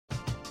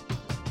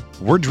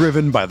We're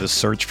driven by the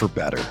search for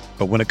better.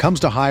 But when it comes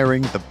to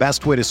hiring, the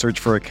best way to search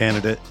for a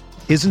candidate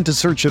isn't to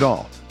search at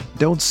all.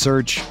 Don't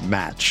search,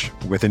 match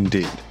with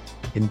Indeed.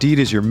 Indeed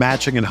is your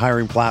matching and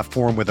hiring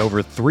platform with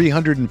over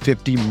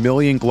 350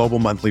 million global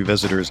monthly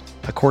visitors,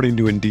 according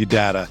to Indeed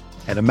data,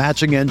 and a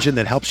matching engine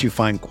that helps you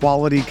find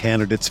quality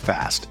candidates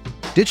fast.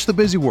 Ditch the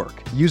busy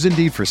work. Use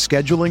Indeed for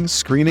scheduling,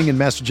 screening, and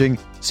messaging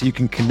so you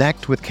can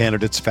connect with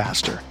candidates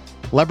faster.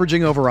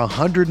 Leveraging over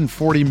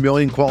 140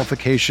 million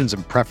qualifications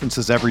and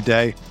preferences every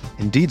day,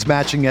 Indeed's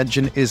matching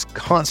engine is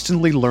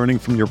constantly learning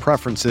from your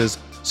preferences,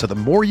 so the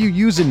more you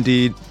use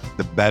Indeed,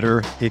 the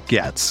better it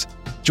gets.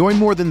 Join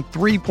more than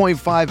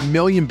 3.5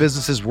 million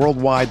businesses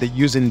worldwide that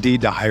use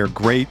Indeed to hire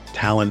great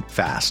talent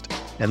fast.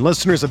 And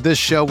listeners of this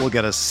show will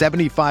get a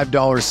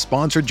 $75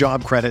 sponsored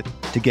job credit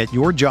to get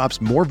your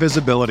jobs more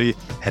visibility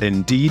at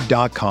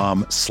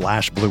Indeed.com/Blue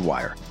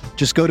Wire.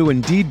 Just go to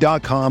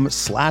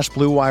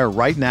Indeed.com/Blue Wire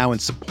right now and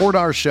support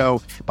our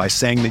show by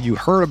saying that you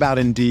heard about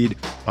Indeed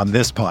on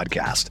this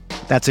podcast.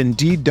 That's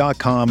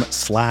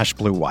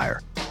Indeed.com/Blue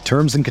Wire.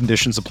 Terms and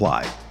conditions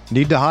apply.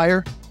 Need to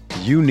hire?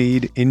 You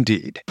need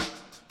Indeed.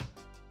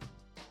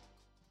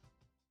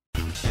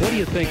 What do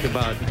you think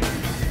about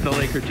the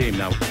Laker team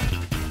now?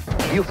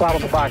 You follow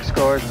the box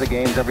scores of the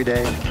games every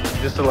day?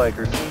 Just the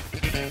Lakers.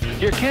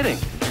 You're kidding.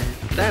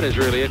 That is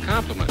really a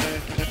compliment.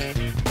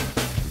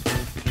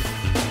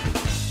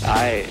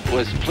 I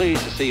was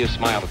pleased to see you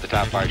smile at the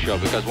top of our show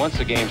because once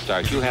the game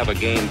starts, you have a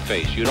game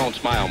face. You don't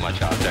smile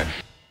much out there.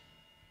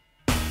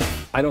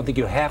 I don't think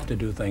you have to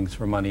do things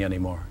for money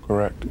anymore.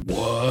 Correct.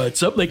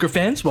 What's up, Laker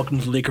fans? Welcome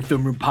to the Laker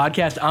Film Room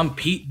Podcast. I'm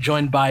Pete,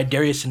 joined by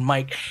Darius and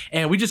Mike.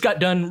 And we just got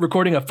done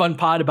recording a fun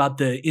pod about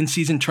the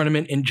in-season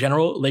tournament in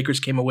general. Lakers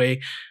came away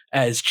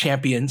as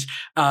champions.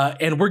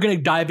 And we're going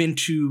to dive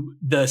into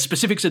the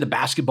specifics of the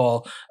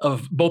basketball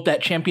of both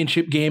that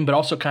championship game, but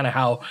also kind of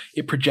how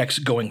it projects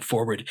going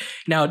forward.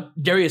 Now,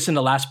 Darius in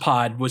the last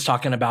pod was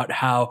talking about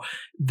how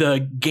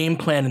the game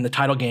plan in the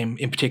title game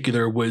in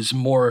particular was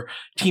more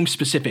team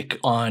specific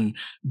on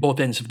both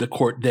ends of the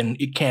court than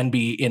it can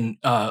be in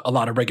a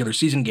lot of regular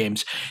season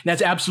games. And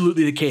that's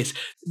absolutely the case.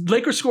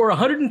 Lakers score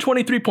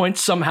 123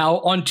 points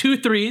somehow on 2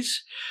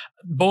 threes.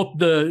 Both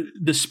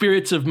the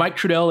spirits of Mike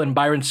Trudell and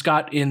Byron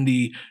Scott in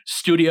the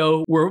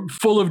studio were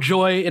full of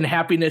joy and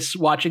happiness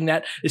watching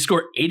that. They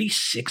scored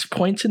 86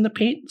 points in the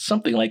paint,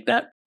 something like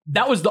that.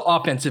 That was the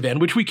offensive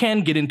end, which we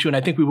can get into, and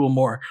I think we will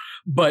more.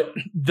 But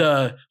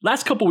the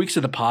last couple weeks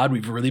of the pod,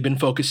 we've really been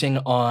focusing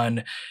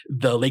on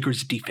the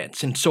Lakers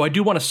defense. And so I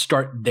do want to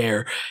start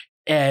there,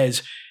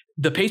 as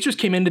the Pacers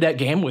came into that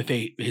game with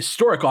a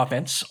historic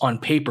offense on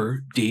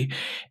paper, D,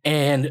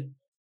 and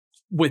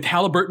with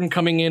Halliburton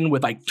coming in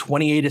with like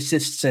 28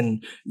 assists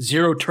and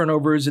 0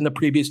 turnovers in the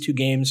previous 2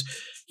 games.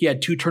 He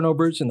had 2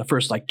 turnovers in the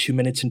first like 2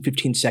 minutes and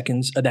 15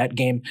 seconds of that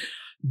game.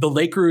 The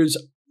Lakers,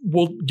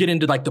 we'll get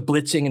into like the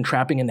blitzing and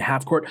trapping in the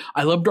half court.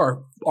 I loved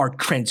our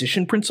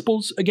transition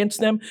principles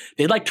against them.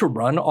 They like to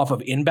run off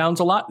of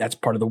inbounds a lot. That's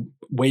part of the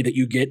way that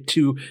you get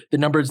to the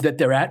numbers that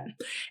they're at.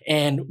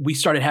 And we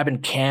started having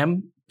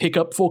Cam pick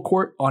up full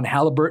court on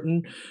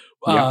Halliburton.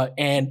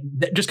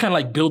 And just kind of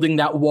like building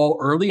that wall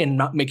early and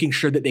not making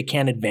sure that they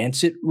can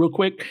advance it real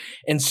quick.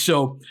 And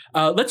so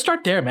let's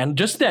start there, man.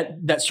 Just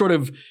that sort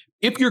of,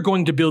 if you're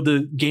going to build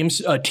a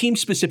team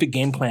specific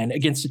game plan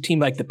against a team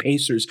like the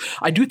Pacers,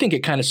 I do think it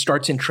kind of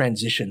starts in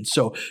transition.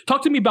 So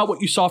talk to me about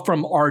what you saw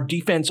from our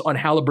defense on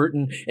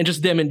Halliburton and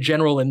just them in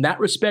general in that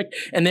respect,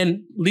 and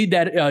then lead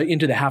that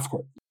into the half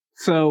court.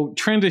 So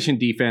transition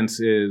defense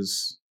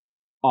is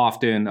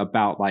often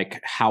about like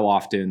how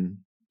often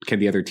can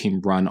the other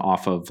team run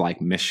off of like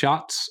missed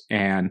shots?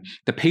 And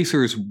the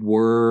Pacers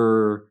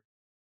were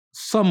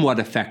somewhat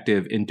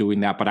effective in doing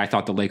that, but I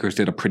thought the Lakers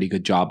did a pretty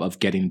good job of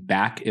getting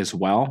back as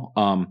well.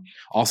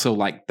 Also,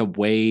 like the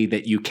way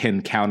that you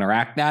can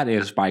counteract that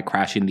is by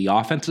crashing the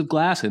offensive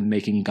glass and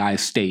making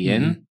guys stay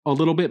in a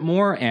little bit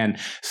more. And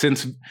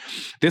since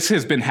this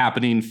has been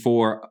happening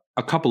for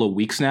a couple of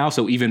weeks now,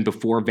 so even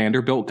before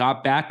Vanderbilt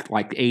got back,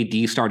 like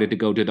AD started to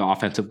go to the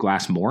offensive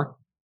glass more,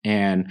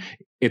 and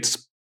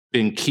it's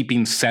been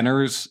keeping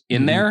centers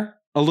in there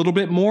a little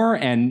bit more,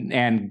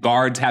 and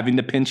guards having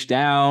to pinch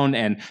down,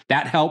 and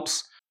that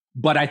helps.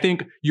 But I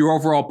think your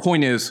overall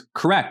point is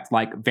correct.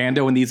 Like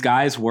Vando and these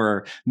guys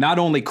were not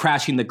only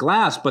crashing the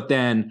glass, but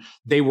then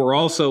they were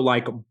also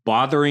like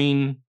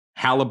bothering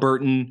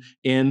Halliburton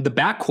in the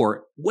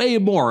backcourt way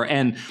more.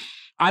 And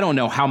I don't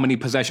know how many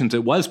possessions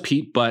it was,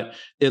 Pete, but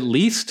at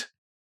least,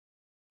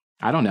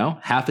 I don't know,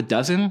 half a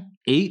dozen,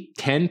 8,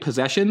 10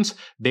 possessions,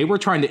 they were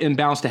trying to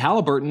inbounds to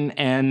Halliburton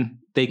and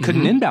they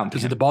couldn't inbound to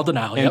him. The ball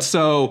denial. And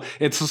so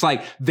it's just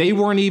like he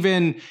wasn't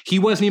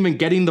even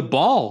getting the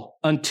ball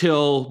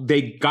until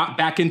they got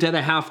back into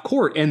the half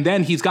court. And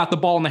then he's got the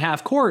ball in the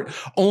half court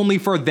only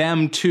for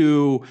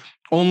the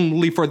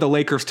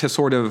Lakers to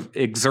sort of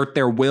exert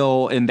their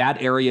will in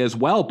that area as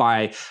well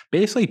by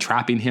basically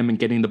trapping him and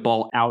getting the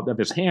ball out of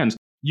his hands.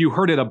 You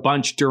heard it a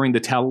bunch during the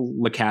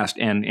telecast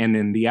and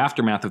in the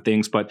aftermath of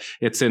things, but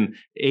it's an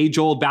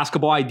age-old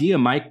basketball idea,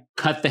 Mike.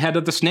 Cut the head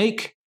of the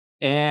snake.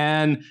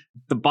 and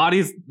the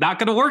body's not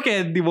going to work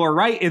anymore,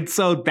 right? And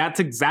so that's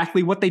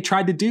exactly what they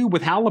tried to do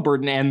with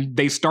Haliburton, and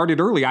they started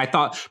early. I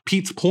thought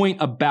Pete's point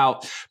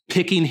about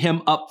picking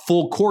him up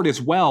full court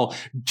as well,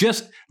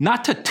 just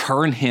not to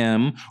turn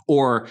him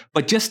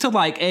but just to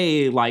like,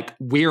 hey, like,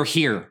 we're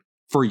here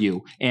for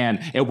you. And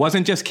it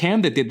wasn't just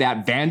Cam that did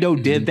that.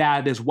 Vando did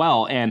that as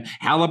well. And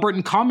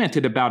Haliburton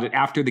commented about it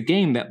after the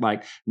game that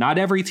like, not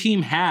every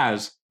team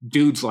has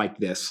dudes like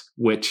this,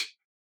 which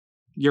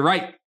you're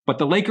right, but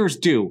the Lakers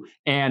do.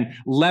 And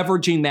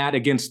leveraging that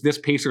against this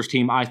Pacers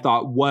team, I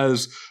thought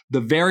was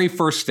the very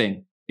first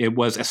thing. It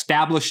was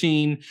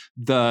establishing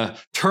the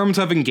terms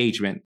of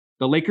engagement.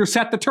 The Lakers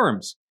set the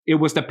terms. It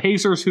was the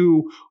Pacers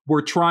who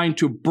were trying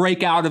to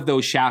break out of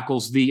those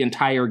shackles the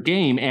entire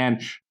game.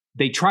 And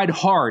they tried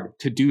hard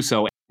to do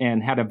so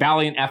and had a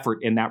valiant effort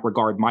in that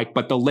regard, Mike,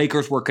 but the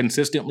Lakers were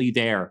consistently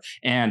there.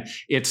 And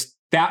it's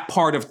that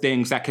part of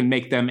things that can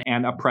make them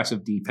an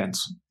oppressive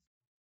defense.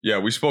 Yeah,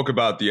 we spoke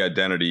about the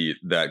identity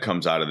that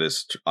comes out of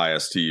this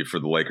IST for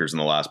the Lakers in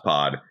the last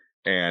pod.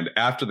 And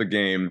after the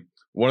game,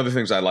 one of the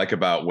things I like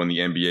about when the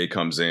NBA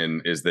comes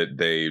in is that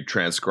they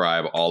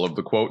transcribe all of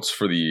the quotes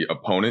for the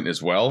opponent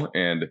as well.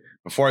 And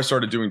before I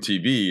started doing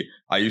TV,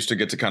 I used to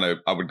get to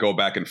I would go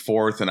back and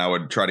forth and I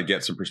would try to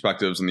get some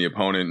perspectives on the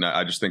opponent. And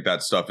I just think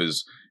that stuff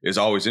is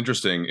always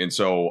interesting. And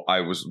so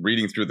I was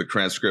reading through the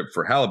transcript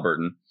for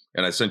Haliburton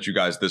and I sent you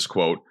guys this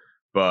quote,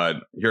 but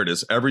here it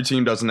is. Every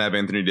team doesn't have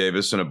Anthony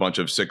Davis and a bunch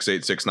of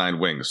 6'8", 6'9"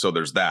 wings. So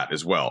there's that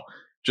as well.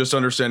 Just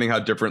understanding how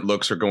different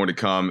looks are going to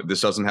come.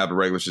 This doesn't have a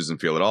regular season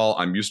feel at all.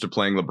 I'm used to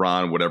playing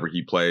LeBron, whatever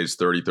he plays,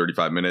 30,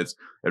 35 minutes.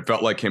 It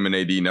felt like him and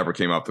AD never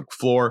came off the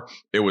floor.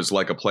 It was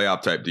like a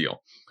playoff type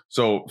deal.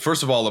 So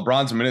first of all,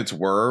 LeBron's minutes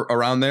were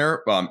around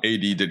there. AD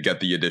did get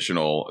the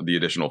additional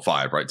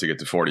 5, right, to get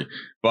to 40.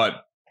 But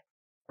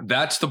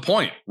that's the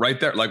point right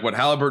there. Like what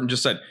Haliburton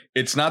just said,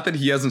 it's not that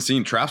he hasn't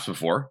seen traps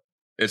before.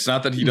 It's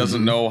not that he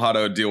doesn't know how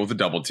to deal with a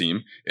double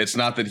team. It's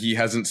not that he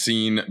hasn't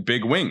seen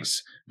big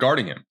wings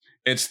guarding him.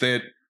 It's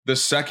that the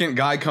second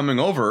guy coming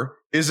over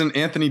isn't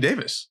Anthony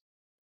Davis.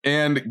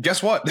 And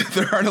guess what?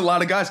 There aren't a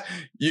lot of guys.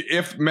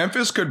 If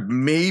Memphis could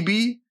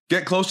maybe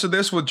get close to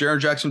this with Jaren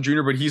Jackson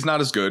Jr., but he's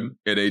not as good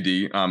at AD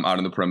out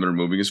on the perimeter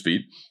moving his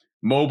feet.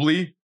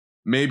 Mobley,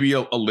 maybe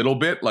a little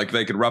bit, like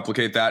they could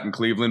replicate that in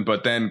Cleveland,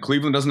 but then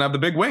Cleveland doesn't have the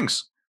big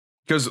wings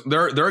because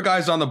there are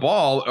guys on the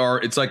ball,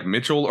 or it's like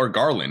Mitchell or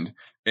Garland.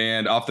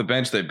 And off the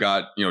bench, they've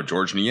got,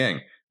 George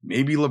Niang,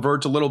 maybe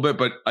LeVert a little bit,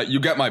 but you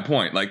get my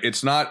point. Like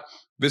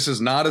this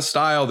is not a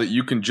style that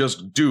you can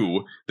just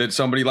do that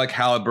somebody like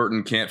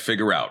Haliburton can't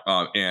figure out.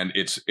 And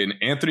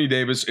Anthony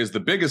Davis is the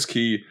biggest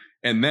key.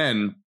 And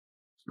then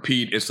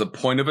Pete, it's the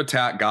point of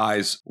attack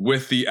guys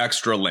with the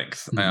extra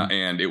length.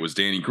 And it was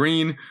Danny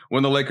Green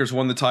when the Lakers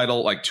won the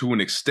title, like to an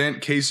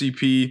extent,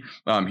 KCP.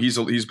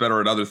 He's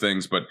better at other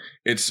things, but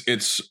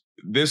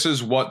this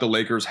is what the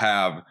Lakers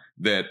have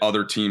that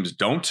other teams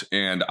don't.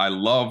 And I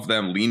love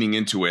them leaning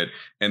into it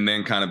and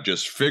then kind of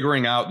just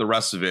figuring out the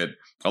rest of it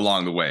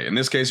along the way. In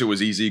this case, it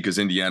was easy because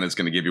Indiana is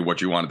going to give you what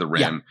you want at the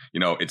rim.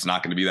 Yeah. It's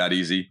not going to be that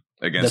easy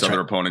against other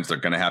opponents. They're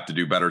going to have to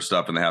do better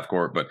stuff in the half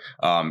court. But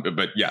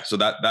yeah, so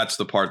that's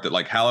the part that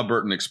like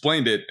Haliburton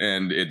explained it,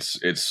 and it's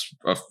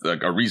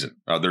a reason.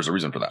 There's a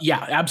reason for that.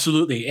 Yeah,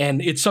 absolutely.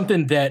 And it's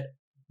something that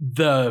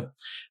the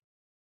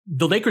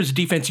Lakers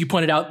defense, you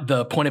pointed out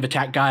the point of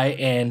attack guy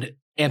and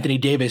Anthony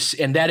Davis,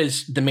 and that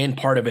is the main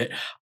part of it.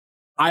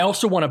 I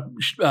also want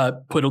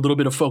to put a little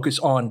bit of focus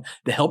on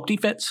the help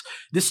defense.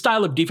 This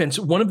style of defense,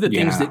 one of the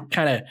things that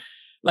kind of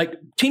like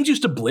teams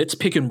used to blitz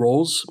pick and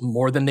rolls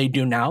more than they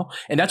do now.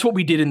 And that's what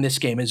we did in this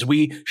game is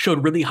we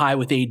showed really high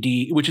with AD,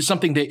 which is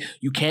something that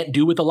you can't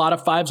do with a lot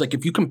of fives. Like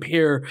if you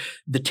compare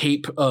the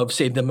tape of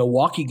say the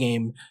Milwaukee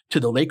game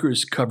to the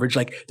Lakers coverage,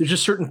 like there's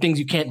just certain things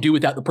you can't do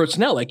without the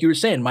personnel, like you were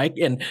saying, Mike,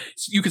 and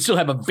you can still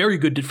have a very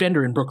good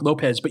defender in Brook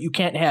Lopez, but you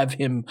can't have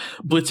him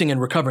blitzing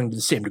and recovering to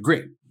the same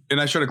degree.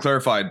 And I should have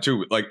clarified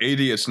too, like AD,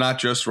 it's not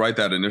just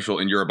that initial,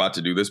 and you're about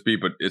to do this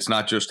beat, but it's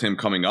not just him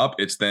coming up.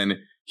 It's then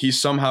he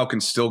somehow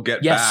can still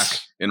get back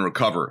and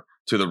recover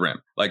to the rim.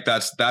 Like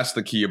that's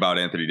the key about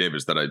Anthony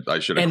Davis that I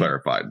should have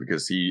clarified,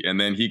 because he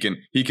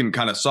can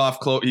kind of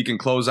he can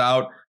close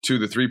out to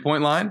the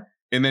 3-point line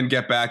and then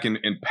get back and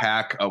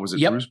pack. Was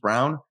it Bruce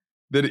Brown?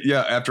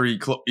 After he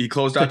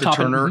closed out to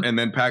Turner and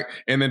then pack,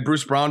 and then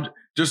Bruce Brown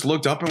just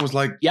looked up and was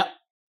like, "Yep."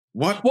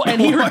 What? Well, and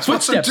he heard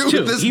footsteps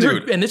too.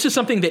 And this is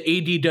something that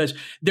AD does.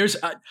 There's,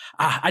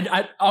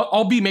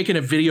 I'll be making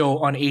a video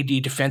on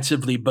AD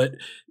defensively, but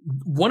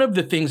one of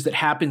the things that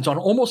happens on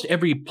almost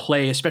every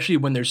play, especially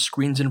when there's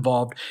screens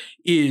involved,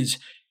 is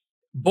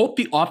both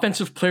the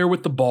offensive player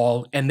with the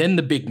ball and then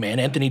the big man,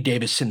 Anthony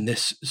Davis in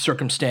this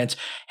circumstance,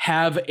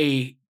 have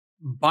a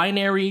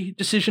binary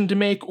decision to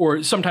make,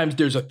 or sometimes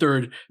there's a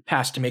third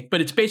pass to make.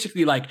 But it's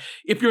basically like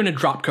if you're in a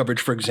drop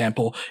coverage, for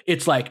example,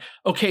 it's like,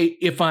 okay,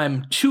 if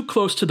I'm too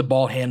close to the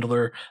ball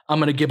handler, I'm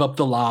going to give up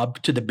the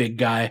lob to the big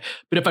guy.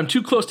 But if I'm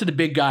too close to the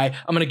big guy,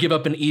 I'm going to give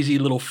up an easy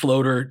little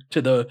floater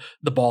to the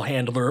ball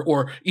handler,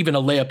 or even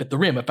a layup at the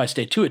rim if I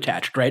stay too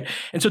attached, right?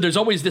 And so there's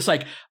always this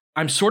like,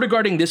 I'm sort of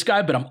guarding this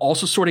guy, but I'm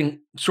also sort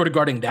of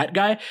guarding that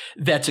guy.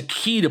 That's a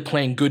key to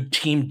playing good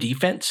team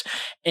defense.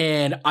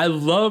 And I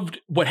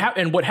loved what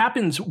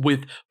happens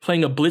with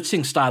playing a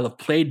blitzing style of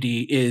play,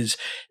 D, is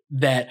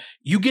that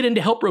you get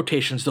into help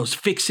rotations, those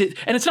fix-it,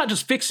 and it's not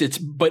just fix-its,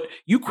 but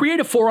you create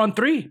a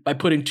 4-on-3 by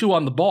putting 2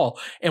 on the ball.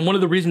 And one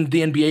of the reasons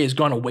the NBA has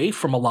gone away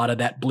from a lot of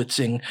that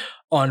blitzing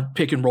on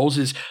pick and rolls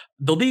is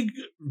the league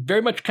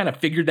very much kind of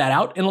figured that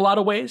out in a lot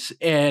of ways.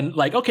 And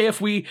like, okay,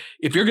 if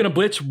you're going to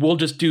blitz, we'll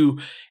just do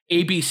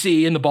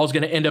ABC and the ball's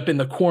going to end up in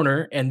the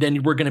corner. And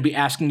then we're going to be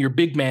asking your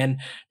big man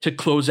to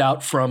close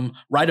out from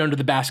right under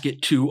the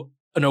basket to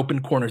an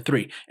open corner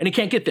 3, and he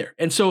can't get there.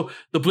 And so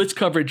the blitz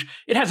coverage,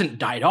 it hasn't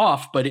died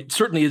off, but it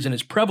certainly isn't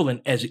as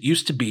prevalent as it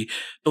used to be.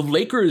 The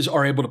Lakers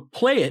are able to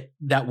play it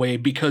that way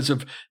because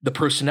of the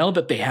personnel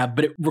that they have,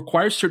 but it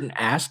requires certain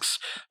asks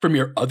from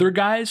your other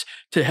guys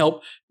to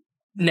help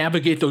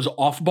navigate those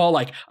off ball.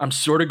 Like, I'm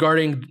sort of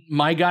guarding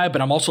my guy,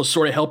 but I'm also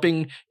sort of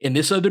helping in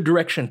this other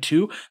direction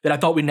too, that I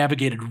thought we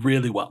navigated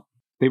really well.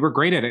 They were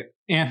great at it.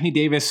 Anthony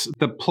Davis,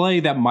 the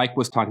play that Mike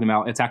was talking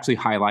about, it's actually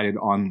highlighted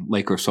on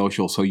Laker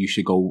Social, so you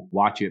should go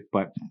watch it.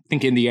 But I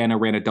think Indiana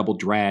ran a double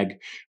drag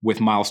with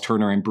Miles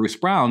Turner and Bruce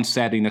Brown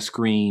setting a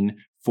screen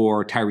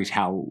for Tyrese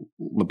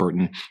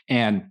Halliburton.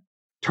 And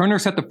Turner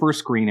set the first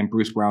screen and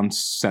Bruce Brown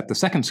set the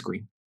second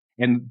screen.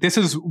 And this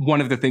is one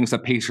of the things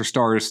that Pacer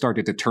stars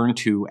started to turn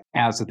to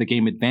as the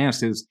game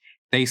advanced is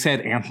they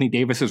said Anthony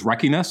Davis is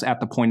wrecking us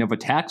at the point of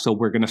attack, so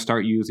we're going to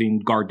start using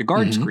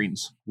guard-to-guard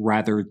screens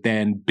rather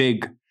than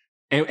big.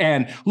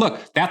 And look,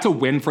 that's a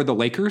win for the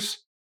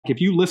Lakers.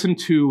 If you listen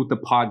to the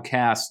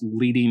podcast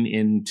leading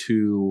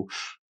into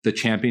the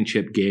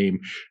championship game,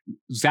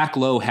 Zach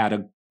Lowe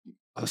had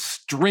a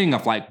string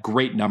of like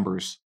great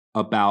numbers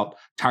about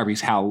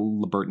Tyrese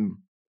Halliburton.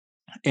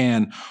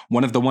 And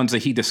one of the ones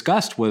that he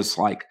discussed was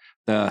like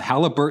the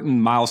Halliburton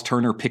Miles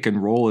Turner pick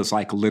and roll is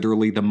like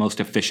literally the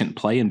most efficient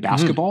play in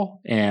basketball.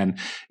 And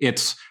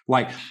it's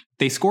like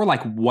they score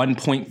like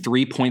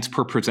 1.3 points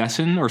per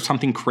possession or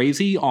something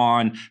crazy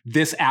on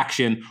this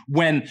action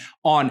when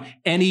on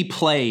any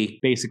play,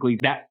 basically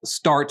that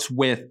starts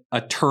with a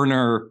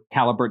Turner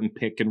Halliburton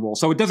pick and roll.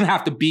 So it doesn't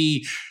have to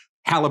be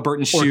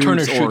Halliburton shoots or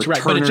Turner shoots,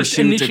 right? But it's just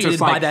initiated it's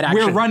just like, by that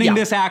action. We're running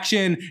this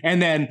action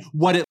and then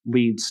what it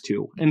leads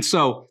to. And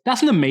so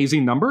that's an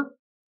amazing number.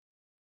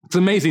 It's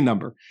an amazing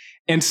number.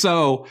 And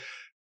so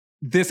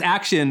this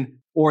action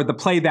or the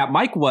play that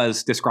Mike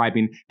was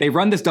describing, they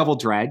run this double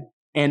drag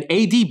and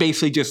AD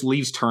basically just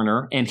leaves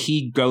Turner and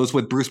he goes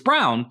with Bruce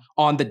Brown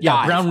on the dive.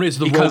 Yeah, Brown is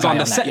the roll guy on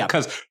the set.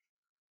 Because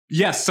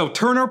yes, so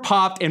Turner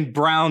popped and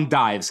Brown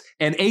dives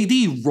and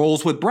AD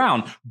rolls with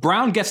Brown.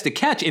 Brown gets the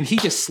catch and he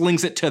just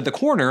slings it to the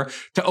corner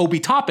to Obi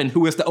Toppin,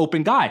 who is the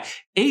open guy.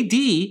 AD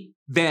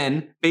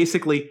then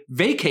basically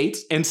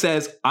vacates and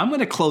says, I'm going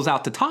to close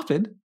out to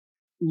Toppin,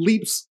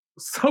 leaps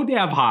so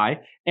damn high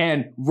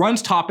and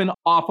runs Toppin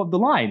off of the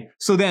line.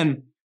 So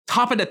then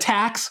Toppin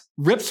attacks,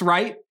 rips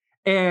right,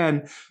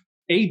 and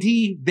AD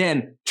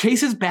then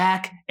chases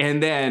back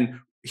and then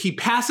he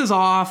passes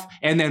off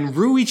and then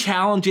Rui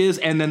challenges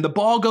and then the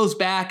ball goes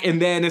back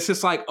and then it's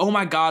just like, oh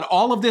my God,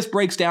 all of this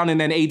breaks down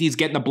and then AD's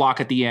getting the block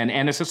at the end.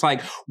 And it's just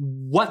like,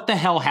 what the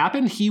hell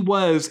happened? He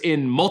was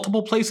in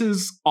multiple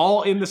places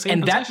all in the same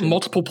And possession. that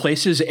multiple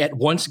places at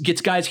once gets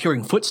guys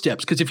hearing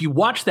footsteps. Because if you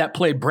watch that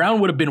play, Brown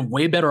would have been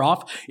way better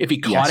off if he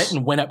caught it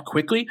and went up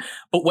quickly.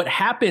 But what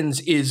happens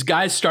is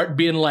guys start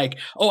being like,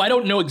 oh, I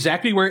don't know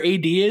exactly where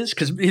AD is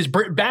because his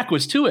back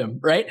was to him,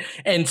 right?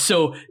 And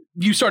so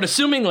you start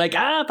assuming like,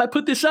 if I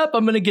put this up,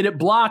 I'm going to get it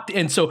blocked.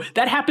 And so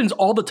that happens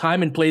all the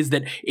time in plays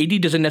that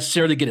AD doesn't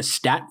necessarily get a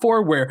stat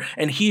for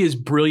and he is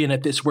brilliant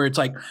at this, where it's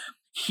like,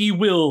 he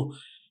will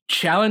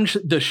challenge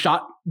the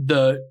shot,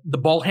 the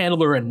ball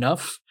handler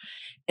enough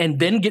and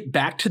then get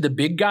back to the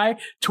big guy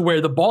to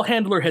where the ball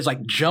handler has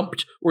like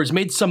jumped or has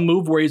made some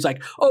move where he's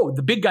like, oh,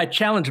 the big guy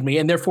challenged me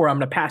and therefore I'm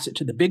going to pass it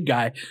to the big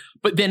guy.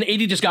 But then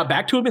AD just got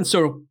back to him. And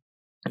so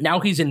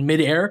now he's in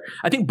midair.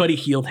 I think Buddy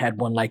Hield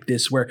had one like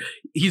this where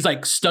he's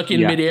like stuck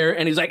in midair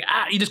and he's like,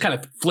 he just kind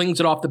of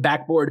flings it off the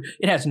backboard.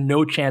 It has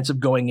no chance of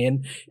going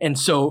in. And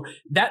so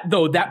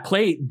that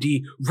play,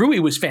 Rui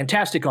was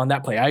fantastic on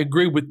that play. I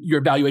agree with your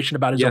evaluation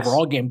about his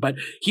overall game, but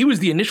he was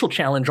the initial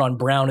challenge on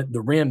Brown at the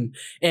rim.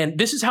 And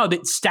this is how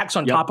it stacks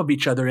on top of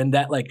each other. In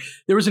that, like,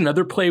 there was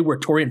another play where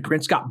Taurean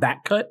Prince got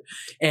back cut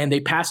and they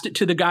passed it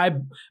to the guy,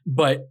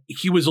 but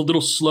he was a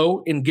little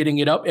slow in getting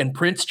it up and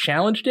Prince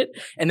challenged it.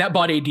 And that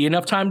bought AD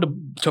enough time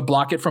to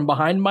block it from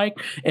behind Mike.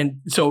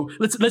 And so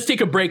let's take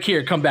a break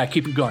here, come back,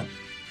 keep it going.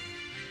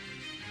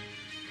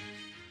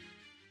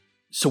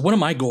 So one of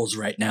my goals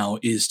right now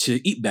is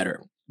to eat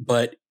better,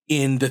 but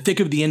in the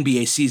thick of the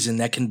NBA season,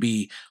 that can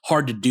be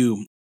hard to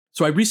do.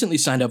 So I recently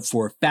signed up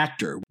for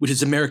Factor, which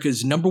is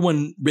America's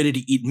 #1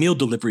 ready-to-eat meal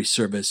delivery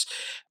service.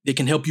 They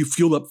can help you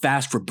fuel up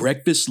fast for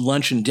breakfast,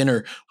 lunch, and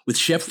dinner with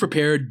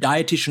chef-prepared,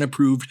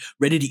 dietitian-approved,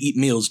 ready-to-eat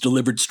meals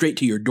delivered straight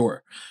to your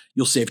door.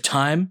 You'll save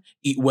time,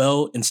 eat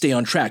well, and stay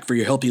on track for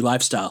your healthy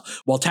lifestyle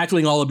while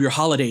tackling all of your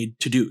holiday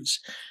to-dos.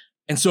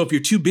 And so if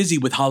you're too busy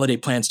with holiday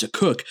plans to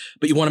cook,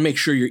 but you want to make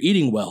sure you're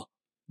eating well,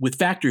 with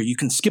Factor, you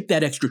can skip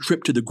that extra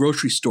trip to the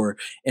grocery store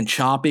and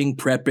chopping,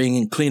 prepping,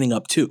 and cleaning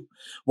up too,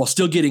 while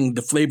still getting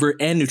the flavor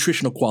and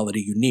nutritional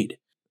quality you need.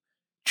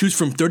 Choose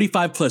from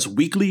 35 plus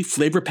weekly,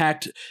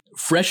 flavor-packed,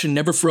 fresh and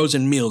never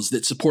frozen meals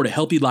that support a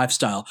healthy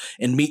lifestyle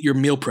and meet your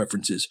meal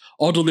preferences,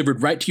 all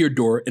delivered right to your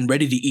door and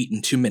ready to eat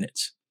in 2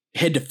 minutes.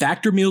 Head to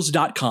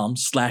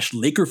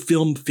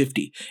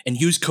factormeals.com/LakerFilm50 and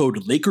use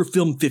code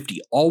LakerFilm50,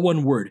 all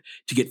one word,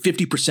 to get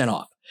 50%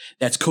 off.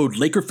 That's code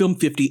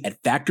LakerFilm50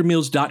 at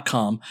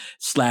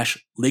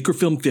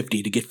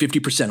factormeals.com/LakerFilm50 to get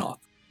 50% off.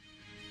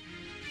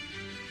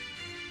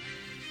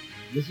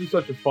 This is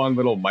such a fun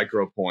little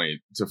micro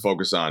point to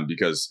focus on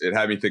because it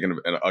had me thinking of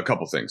a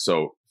couple things.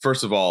 So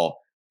first of all,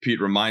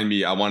 Pete, remind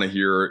me, I want to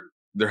hear,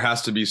 there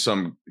has to be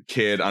some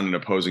kid on an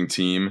opposing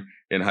team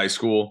in high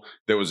school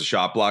that was a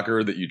shot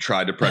blocker that you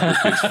tried to prep your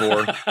kids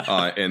for.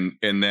 And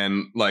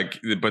then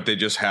but they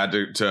just had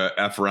to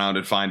F around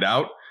and find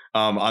out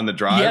on the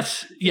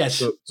drive.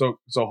 Yes. So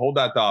hold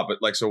that thought. But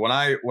so when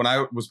I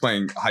was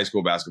playing high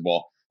school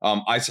basketball,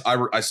 I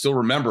still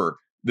remember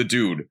the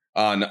dude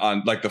on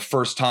like the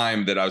first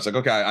time that I was like,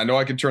 okay, I know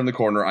I can turn the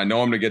corner. I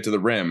know I'm going to get to the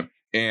rim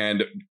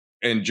and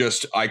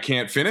just, I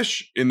can't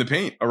finish in the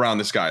paint around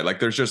this guy. Like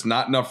there's just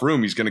not enough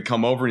room. He's going to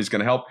come over and he's going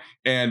to help.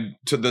 And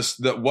to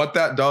what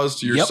that does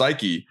to your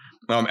psyche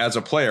as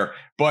a player.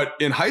 But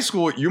in high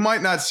school, you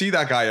might not see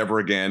that guy ever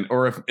again,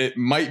 or if it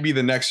might be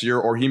the next year,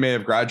 or he may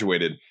have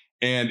graduated.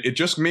 And it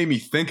just made me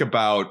think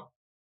about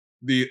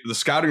the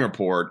scouting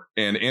report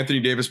and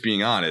Anthony Davis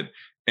being on it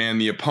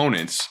and the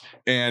opponents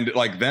and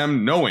like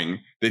them knowing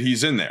that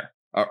he's in there.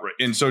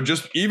 And so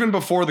just even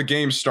before the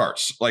game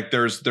starts, like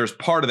there's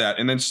part of that.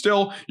 And then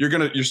still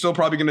you're still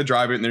probably going to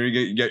drive it and then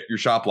you get your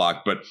shot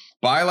blocked. But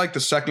by like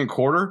the second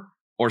quarter,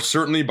 or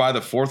certainly by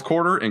the fourth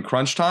quarter in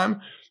crunch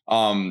time,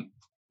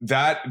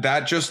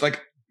 that just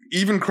like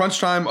even crunch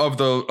time of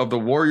the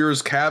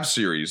Warriors Cavs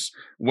series,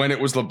 when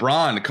it was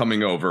LeBron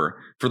coming over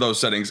for those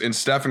settings and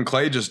Steph and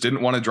Clay just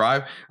didn't want to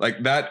drive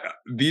like that.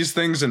 These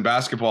things in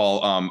basketball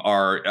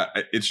are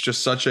it's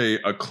just such an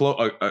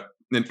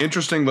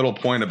interesting little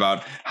point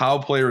about how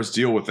players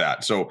deal with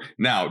that. So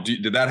now,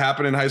 did that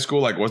happen in high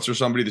school? Like, was there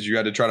somebody that you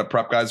had to try to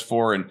prep guys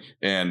for and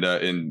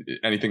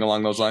anything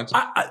along those lines?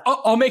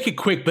 I'll make it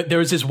quick, but there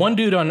was this one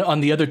dude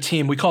on the other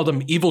team. We called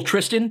him Evil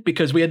Tristan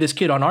because we had this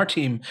kid on our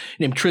team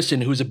named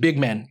Tristan, who was a big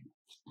man.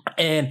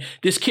 And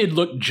this kid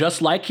looked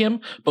just like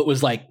him, but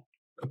was like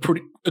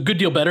a good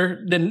deal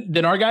better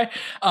than our guy.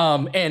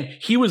 And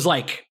he was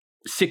like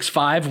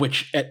 6'5",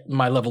 which at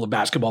my level of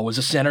basketball was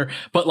a center,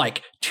 but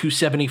like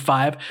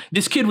 275.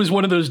 This kid was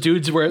one of those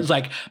dudes where it's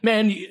like,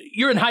 man,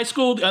 you're in high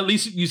school, at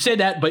least you say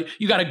that, but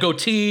you got a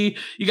goatee,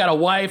 you got a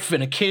wife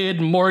and a kid,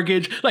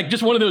 mortgage, like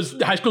just one of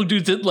those high school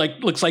dudes that like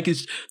looks like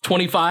he's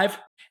 25.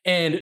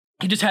 And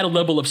he just had a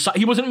level of size.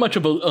 He wasn't much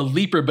of a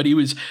leaper, but he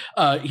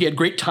had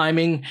great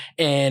timing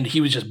and he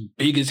was just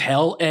big as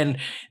hell and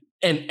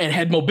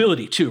had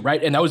mobility too,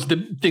 right? And that was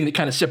the thing that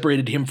kind of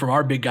separated him from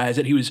our big guys,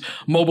 that he was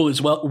mobile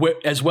as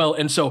well.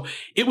 And so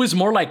it was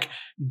more like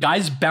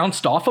guys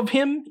bounced off of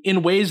him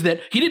in ways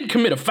that he didn't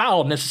commit a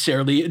foul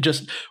necessarily.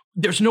 Just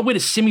there's no way to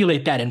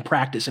simulate that in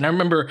practice. And I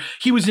remember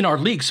he was in our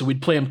league, so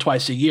we'd play him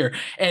twice a year,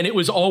 and it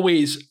was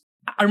always.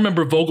 I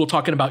remember Vogel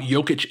talking about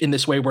Jokic in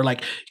this way, where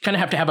like you kind of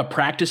have to have a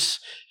practice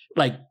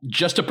like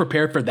just to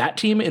prepare for that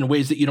team in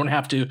ways that you don't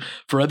have to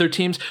for other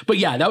teams. But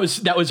yeah, that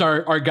was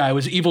our guy,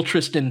 was Evil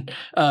Tristan,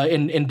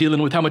 in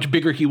dealing with how much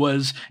bigger he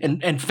was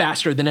and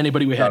faster than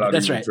anybody we had.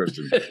 That's right.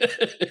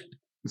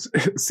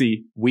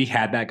 See, we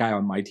had that guy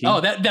on my team. Oh,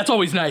 that's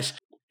always nice.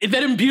 If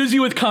that imbues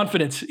you with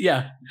confidence.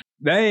 Yeah.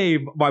 Hey,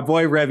 my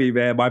boy Revy,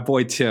 man, my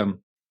boy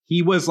Tim.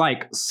 He was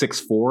like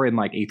 6'4" in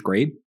like 8th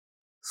grade.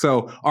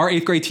 So our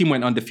 8th grade team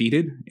went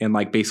undefeated, and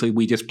like basically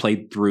we just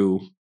played through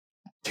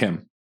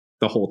Tim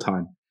the whole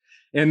time.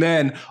 And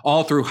then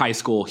all through high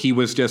school, he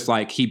was just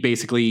like, he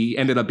basically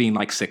ended up being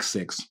like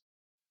 6'6".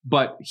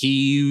 But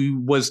he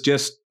was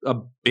just a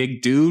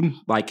big dude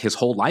like his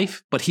whole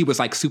life, but he was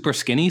like super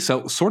skinny.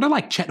 So sort of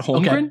like Chet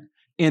Holmgren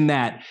in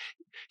that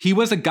he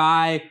was a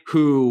guy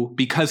who,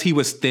 because he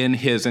was thin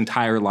his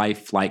entire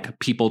life, like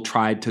people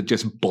tried to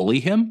just bully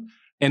him.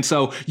 And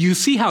so you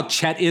see how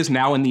Chet is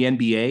now in the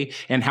NBA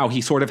and how he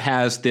sort of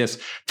has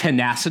this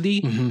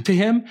tenacity to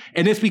him.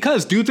 And it's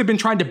because dudes have been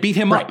trying to beat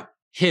him up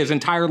his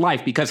entire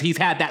life because he's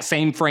had that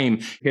same frame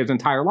his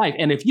entire life.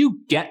 And if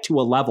you get to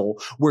a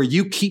level where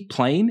you keep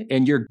playing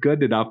and you're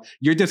good enough,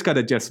 you're just going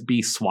to just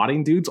be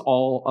swatting dudes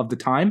all of the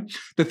time.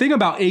 The thing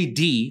about AD,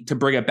 to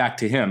bring it back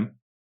to him,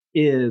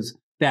 is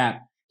that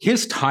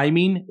his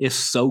timing is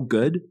so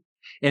good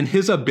and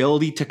his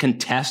ability to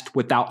contest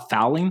without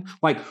fouling.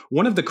 Like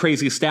one of the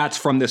crazy stats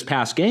from this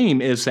past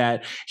game is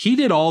that he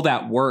did all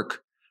that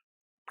work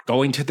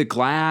going to the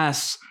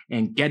glass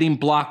and getting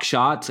block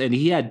shots, and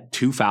he had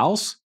 2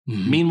 fouls.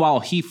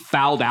 Meanwhile, he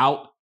fouled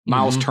out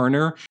Miles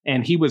Turner,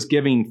 and he was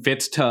giving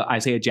fits to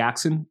Isaiah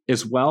Jackson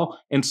as well.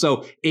 And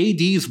so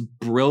AD's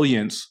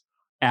brilliance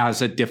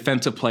as a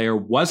defensive player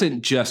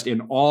wasn't just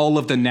in all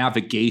of the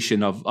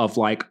navigation of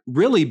like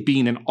really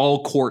being an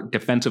all-court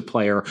defensive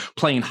player,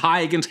 playing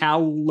high against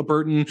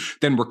Halliburton,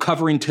 then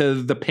recovering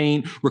to the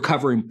paint,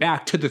 recovering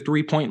back to the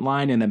three-point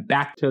line, and then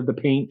back to the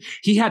paint.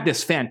 He had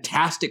this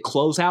fantastic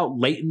closeout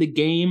late in the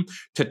game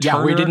to Turner,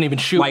 where he didn't even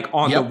shoot. like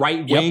on the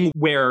right wing,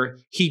 where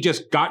he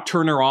just got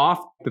Turner off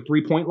the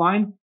three-point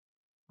line.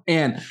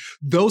 And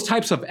those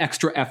types of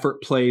extra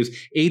effort plays,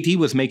 AD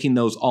was making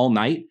those all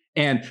night.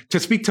 And to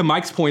speak to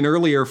Mike's point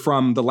earlier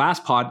from the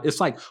last pod,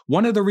 it's like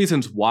one of the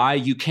reasons why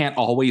you can't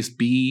always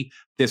be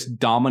this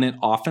dominant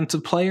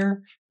offensive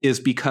player is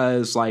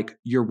because like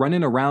you're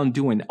running around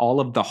doing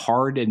all of the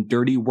hard and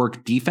dirty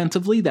work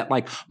defensively that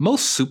like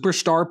most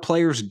superstar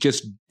players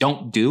just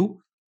don't do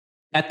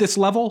at this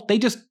level. They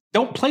just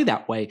don't play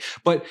that way.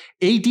 But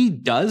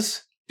AD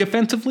does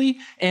defensively.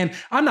 And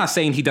I'm not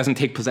saying he doesn't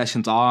take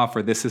possessions off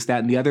or this, that,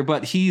 and the other,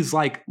 but he's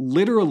like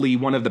literally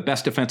one of the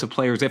best defensive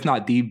players, if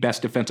not the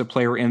best defensive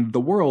player in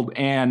the world.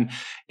 And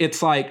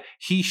it's like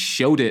he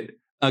showed it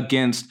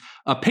against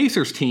a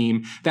Pacers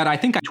team that I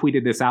think I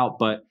tweeted this out,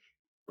 but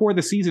for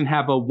the season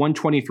have a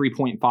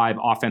 123.5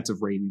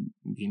 offensive rating,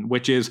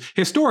 which is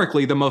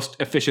historically the most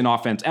efficient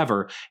offense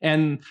ever.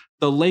 And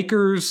the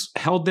Lakers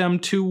held them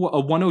to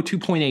a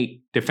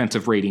 102.8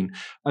 defensive rating.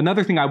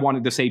 Another thing I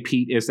wanted to say,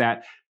 Pete, is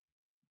that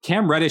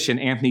Cam Reddish and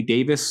Anthony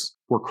Davis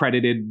were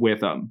credited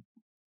with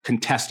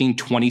contesting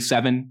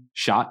 27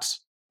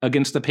 shots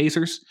against the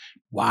Pacers.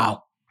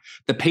 Wow.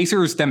 The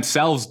Pacers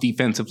themselves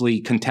defensively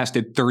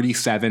contested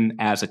 37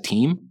 as a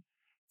team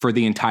for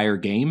the entire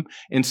game.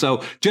 And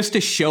so just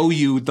to show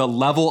you the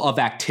level of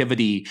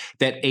activity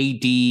that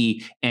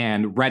AD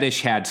and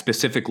Reddish had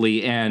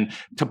specifically, and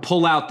to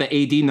pull out the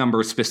AD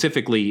numbers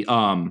specifically,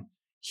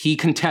 he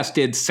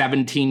contested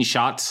 17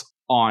 shots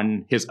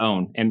on his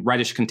own, and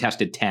Reddish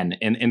contested 10.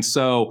 And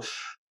so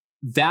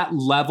that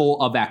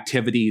level of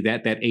activity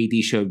that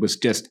AD showed was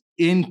just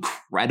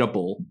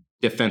incredible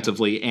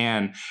defensively.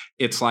 And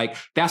it's like,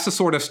 that's the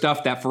sort of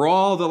stuff that for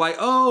all the like,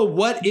 oh,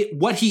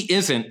 what he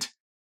isn't,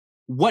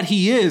 what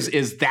he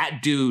is that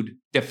dude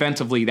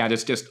defensively that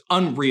is just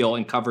unreal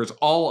and covers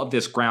all of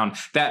this ground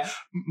that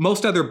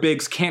most other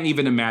bigs can't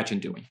even imagine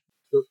doing.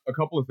 So a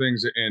couple of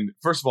things. And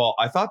first of all,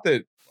 I thought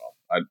that,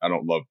 I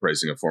don't love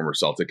praising a former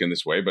Celtic in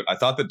this way, but I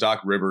thought that Doc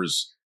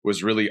Rivers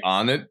was really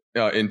on it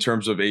in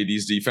terms of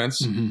AD's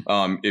defense.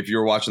 Mm-hmm. If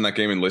you're watching that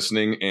game and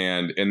listening,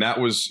 and that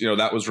was,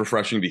 that was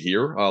refreshing to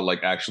hear,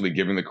 like actually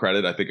giving the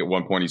credit. I think at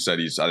one point he said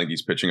I think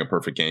he's pitching a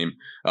perfect game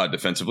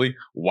defensively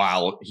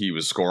while he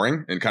was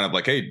scoring, and kind of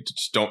like, hey,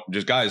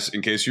 just guys,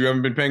 in case you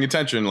haven't been paying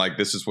attention, like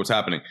this is what's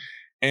happening.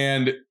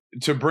 And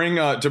to bring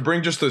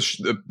just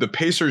the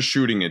Pacers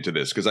shooting into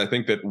this, because I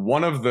think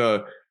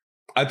that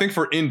I think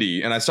for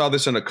Indy, and I saw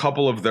this in a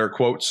couple of their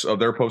quotes, of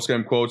their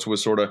post-game quotes,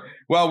 was sort of,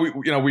 well,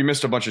 we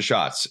missed a bunch of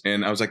shots.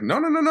 And I was like,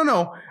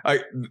 no.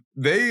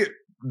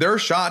 Their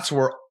shots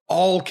were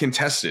all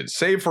contested,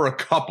 save for a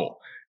couple.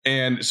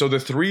 And so the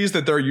threes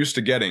that they're used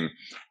to getting,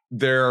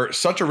 they're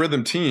such a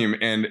rhythm team,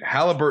 and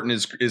Halliburton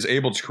is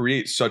able to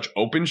create such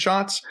open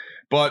shots.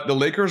 But the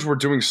Lakers were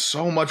doing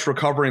so much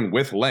recovering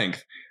with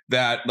length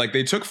that like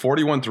they took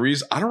 41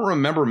 threes. I don't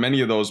remember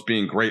many of those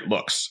being great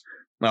looks.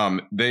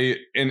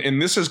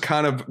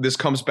 This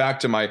comes back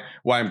to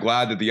why I'm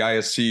glad that the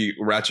ISC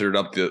ratcheted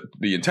up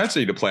the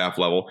intensity to playoff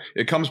level.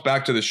 It comes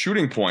back to the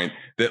shooting point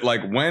that like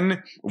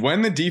when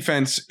the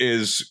defense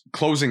is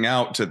closing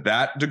out to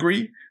that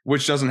degree,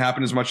 which doesn't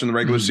happen as much in the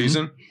regular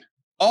season,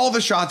 all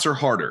the shots are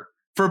harder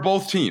for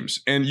both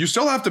teams, and you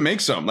still have to make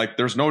some. Like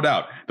there's no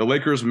doubt the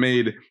Lakers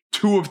made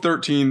 2 of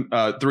 13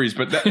 threes,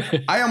 but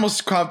I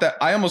almost count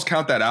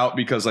that out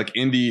because like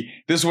Indy,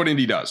 this is what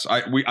Indy does.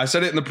 I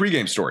said it in the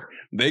pregame story.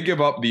 They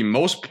give up the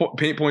most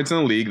paint points in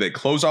the league. They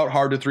close out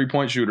hard to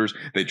 3-point shooters.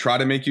 They try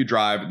to make you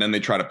drive. Then they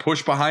try to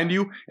push behind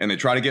you, and they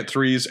try to get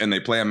threes, and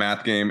they play a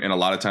math game. And a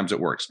lot of times it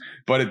works,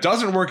 but it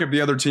doesn't work if the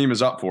other team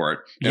is up for it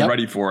and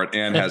ready for it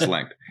and has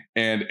length.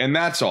 And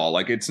that's all.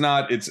 Like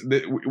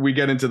we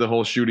get into the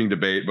whole shooting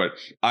debate, but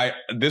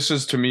this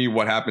is to me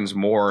what happens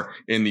more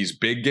in these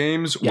big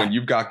games when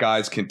you've got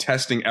guys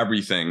contesting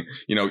everything.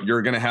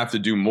 You're going to have to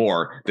do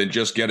more than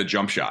just get a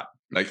jump shot.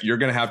 Like you're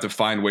going to have to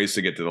find ways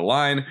to get to the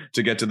line,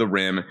 to get to the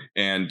rim,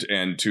 and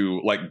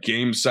to like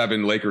Game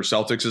 7 Lakers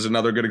Celtics is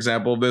another good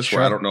example of this,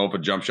 where I don't know if a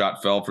jump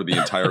shot fell for the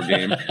entire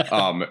game.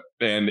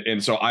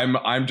 And so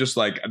I'm just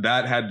like,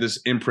 that had this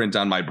imprint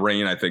on my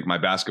brain, I think my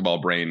basketball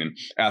brain, and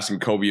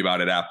asking Kobe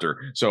about it after.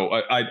 So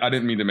I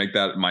didn't mean to make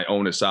that my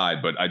own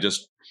aside, but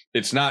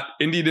it's not,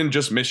 Indy didn't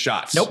just miss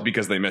shots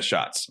because they missed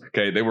shots.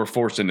 Okay. They were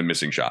forced into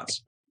missing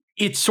shots.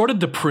 It's sort of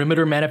the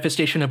perimeter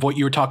manifestation of what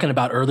you were talking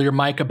about earlier,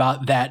 Mike,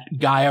 about that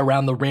guy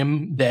around the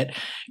rim that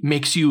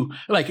makes you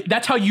like,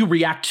 that's how you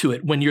react to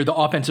it when you're the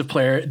offensive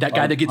player, that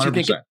guy that gets you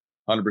thinking.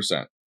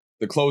 100%.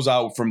 The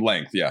closeout from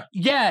length. Yeah.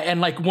 Yeah.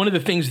 And like one of the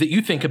things that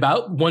you think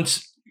about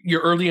once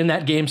you're early in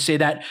that game, say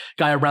that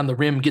guy around the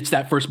rim gets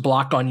that first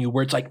block on you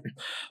where it's like,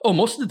 oh,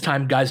 most of the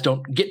time guys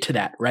don't get to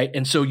that, right?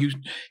 And so you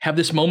have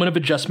this moment of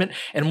adjustment.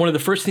 And one of the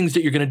first things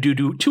that you're going to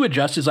do to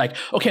adjust is like,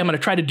 okay, I'm going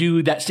to try to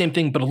do that same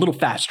thing, but a little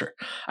faster.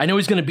 I know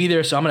he's going to be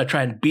there, so I'm going to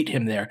try and beat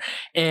him there.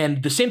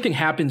 And the same thing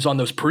happens on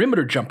those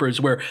perimeter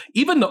jumpers where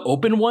even the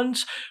open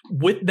ones,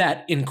 with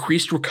that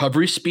increased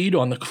recovery speed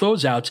on the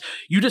closeouts,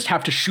 you just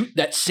have to shoot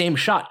that same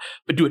shot,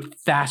 but do it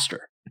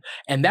faster.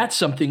 And that's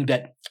something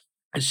that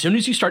as soon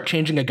as you start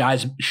changing a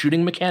guy's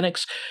shooting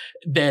mechanics,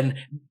 then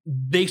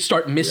they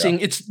start missing.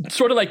 Yeah. It's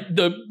sort of like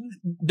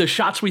the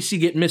shots we see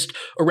get missed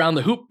around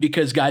the hoop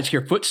because guys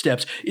hear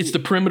footsteps. It's the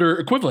perimeter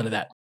equivalent of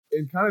that.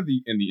 And kind of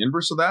the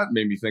inverse of that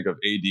made me think of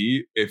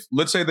AD. If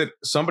let's say that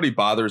somebody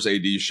bothers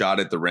AD's shot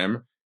at the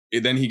rim,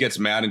 then he gets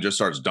mad and just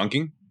starts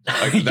dunking.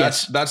 Like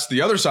that's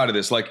the other side of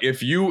this. Like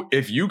if you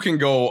can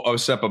go a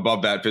step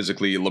above that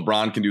physically,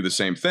 LeBron can do the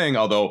same thing,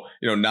 although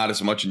not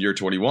as much in year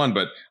 21.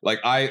 But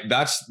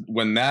that's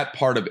when that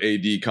part of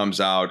AD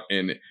comes out.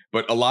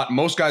 But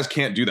most guys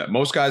can't do that.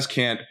 Most guys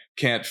can't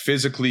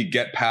physically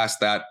get past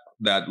that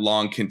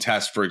long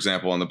contest, for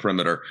example, on the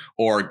perimeter,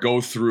 or go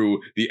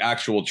through the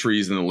actual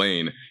trees in the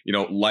lane,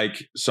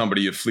 like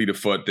somebody of fleet of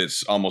foot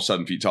that's almost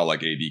 7 feet tall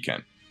like AD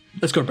can.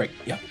 Let's go to break.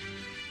 Yeah.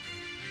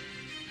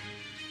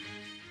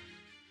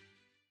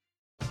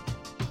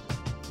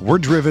 We're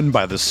driven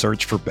by the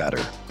search for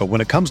better. But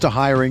when it comes to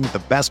hiring,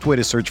 the best way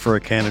to search for a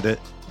candidate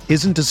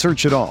isn't to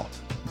search at all.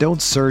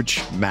 Don't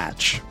search,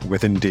 match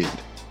with Indeed.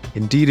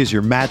 Indeed is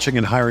your matching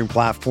and hiring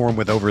platform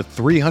with over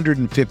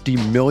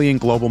 350 million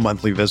global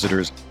monthly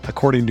visitors,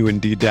 according to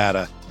Indeed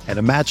data, and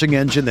a matching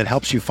engine that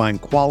helps you find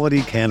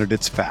quality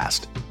candidates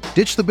fast.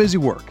 Ditch the busy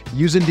work.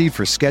 Use Indeed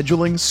for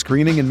scheduling,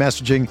 screening, and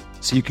messaging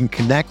so you can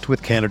connect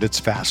with candidates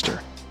faster.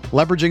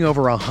 Leveraging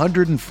over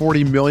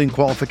 140 million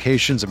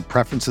qualifications and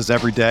preferences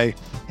every day,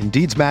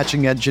 Indeed's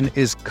matching engine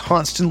is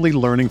constantly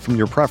learning from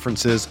your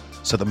preferences,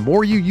 so the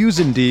more you use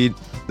Indeed,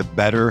 the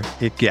better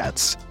it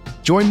gets.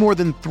 Join more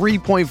than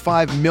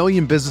 3.5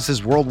 million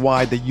businesses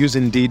worldwide that use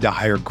Indeed to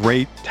hire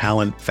great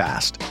talent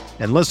fast.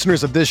 And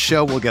listeners of this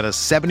show will get a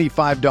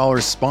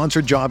 $75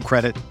 sponsored job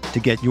credit to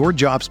get your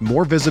jobs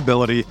more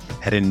visibility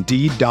at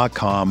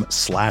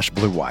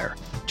Indeed.com/Blue Wire.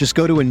 Just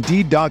go to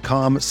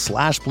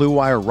Indeed.com/Blue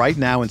Wire right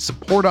now and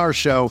support our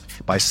show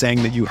by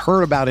saying that you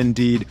heard about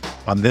Indeed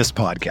on this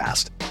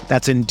podcast.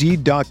 That's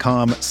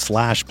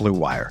Indeed.com/Blue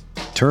Wire.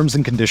 Terms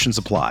and conditions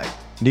apply.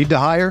 Need to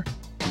hire?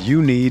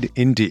 You need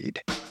Indeed.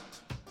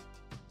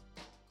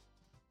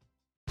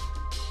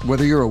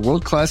 Whether you're a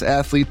world-class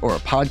athlete or a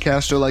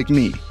podcaster like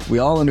me, we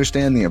all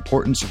understand the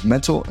importance of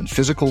mental and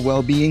physical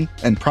well-being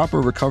and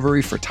proper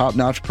recovery for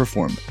top-notch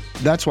performance.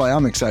 That's why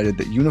I'm excited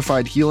that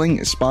Unified Healing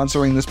is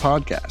sponsoring this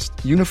podcast.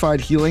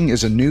 Unified Healing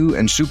is a new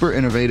and super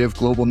innovative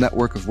global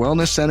network of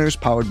wellness centers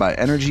powered by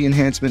Energy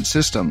Enhancement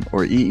System,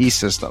 or EE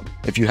System.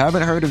 If you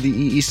haven't heard of the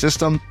EE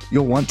System,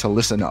 you'll want to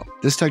listen up.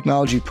 This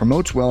technology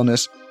promotes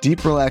wellness,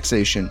 deep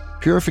relaxation,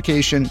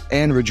 purification,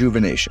 and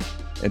rejuvenation.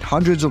 At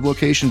hundreds of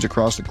locations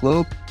across the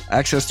globe,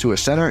 access to a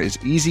center is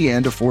easy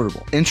and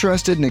affordable.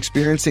 Interested in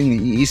experiencing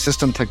the EE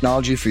System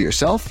technology for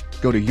yourself?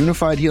 Go to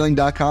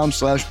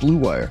unifiedhealing.com/Blue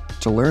Wire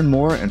to learn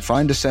more and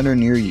find a center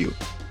near you.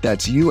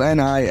 That's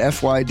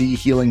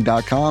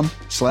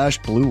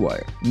UNIFYDhealing.com/Blue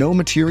Wire. No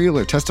material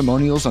or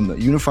testimonials on the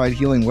Unified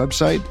Healing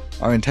website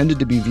are intended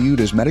to be viewed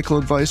as medical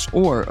advice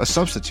or a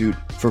substitute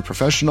for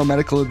professional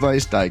medical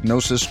advice,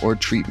 diagnosis, or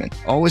treatment.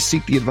 Always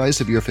seek the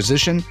advice of your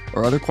physician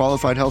or other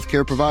qualified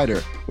healthcare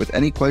provider with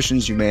any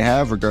questions you may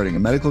have regarding a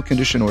medical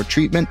condition or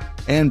treatment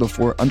and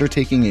before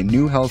undertaking a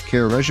new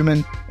healthcare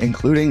regimen,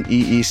 including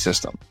EE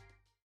System.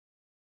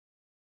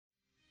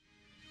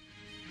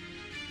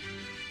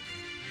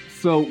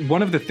 So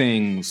one of the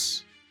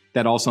things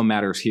that also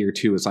matters here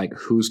too is like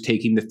who's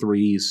taking the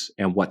threes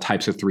and what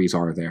types of threes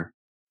are there.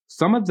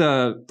 Some of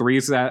the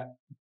threes that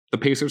the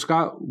Pacers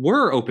got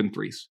were open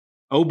threes.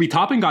 Obi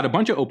Toppin got a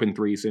bunch of open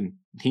threes and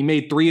he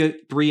made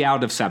three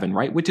out of 7,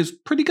 right? Which is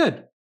pretty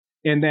good.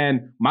 And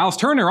then Miles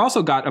Turner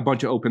also got a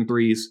bunch of open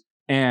threes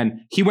and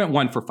he went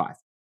 1 for 5.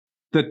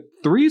 The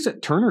threes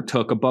that Turner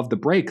took above the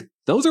break,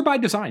 those are by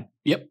design.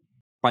 Yep.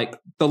 Like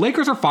the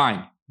Lakers are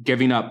fine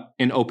giving up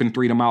an open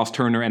 3 to Miles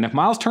Turner. And if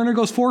Miles Turner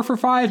goes 4 for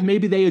 5,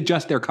 maybe they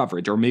adjust their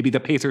coverage or maybe the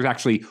Pacers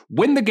actually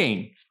win the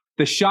game.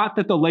 The shot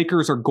that the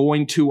Lakers are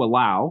going to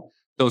allow,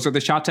 those are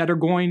the shots that are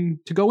going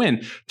to go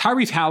in.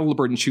 Tyrese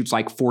Halliburton shoots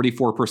like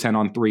 44%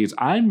 on threes.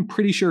 I'm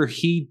pretty sure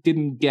he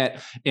didn't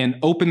get an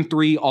open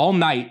 3 all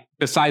night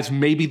besides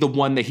maybe the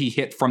one that he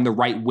hit from the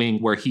right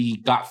wing where he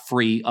got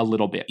free a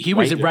little bit. He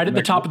was right at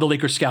the top of the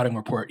Lakers scouting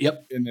report.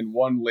 Yep. And then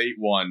one late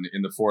one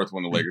in the fourth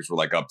when the Lakers were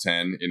like up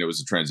 10 and it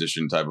was a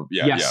transition type of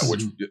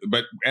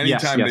but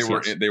anytime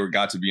they were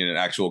got to be in an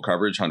actual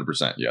coverage,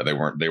 100%. Yeah, they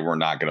were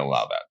not going to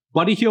allow that.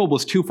 Buddy Hield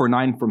was 2 for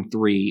 9 from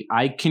 3.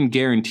 I can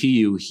guarantee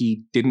you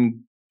he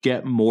didn't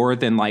get more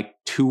than like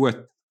 2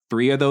 or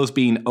 3 of those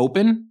being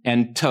open.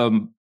 And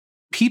to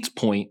Pete's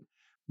point,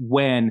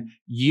 when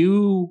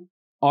you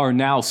are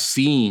now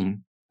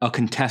seeing a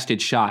contested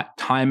shot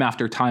time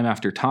after time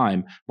after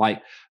time,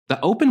 like the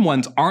open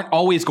ones aren't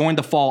always going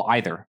to fall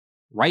either.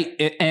 Right.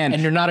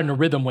 And you're not in a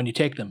rhythm when you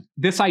take them.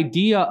 This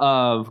idea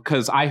of,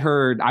 because I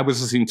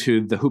was listening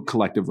to the Hoop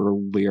Collective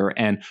earlier,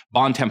 and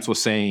Bontemps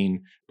was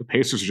saying the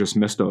Pacers just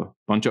missed a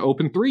bunch of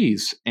open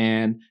threes.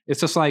 And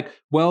it's just like,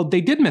 well, they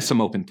did miss some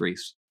open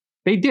threes.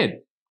 They did,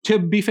 to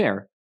be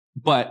fair.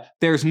 But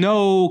there's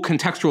no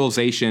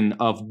contextualization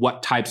of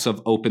what types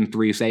of open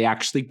threes they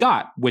actually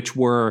got, which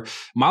were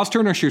Miles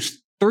Turner shoots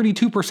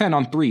 32%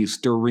 on threes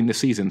during the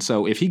season.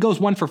 So if he goes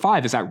 1 for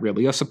 5, is that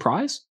really a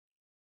surprise?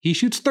 He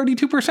shoots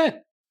 32%.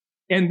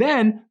 And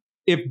then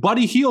if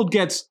Buddy Hield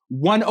gets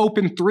 1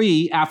 open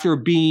 3 after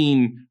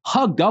being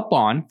hugged up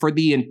on for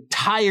the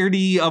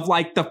entirety of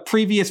like the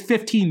previous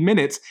 15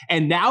 minutes,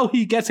 and now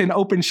he gets an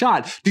open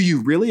shot, do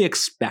you really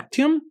expect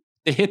him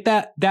to hit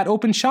that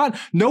open shot?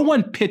 No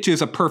one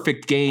pitches a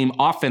perfect game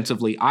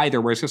offensively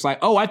either, where it's just like,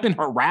 oh, I've been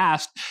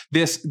harassed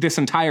this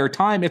entire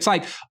time. It's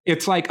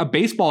like a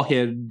baseball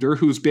hitter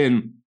who's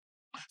been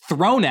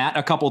thrown at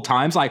a couple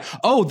times, like,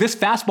 oh, this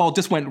fastball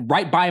just went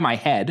right by my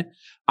head.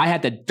 I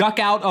had to duck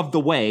out of the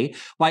way.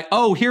 Like,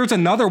 oh, here's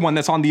another one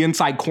that's on the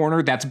inside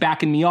corner that's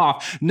backing me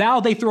off. Now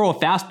they throw a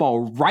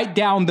fastball right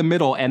down the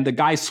middle and the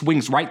guy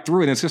swings right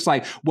through it. And it's just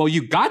like, well,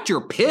 you got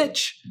your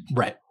pitch.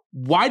 Right.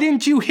 Why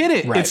didn't you hit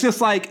it? Right. It's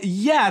just like,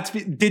 yeah,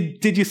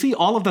 did you see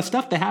all of the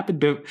stuff that happened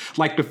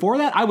before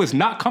that? I was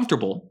not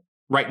comfortable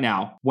right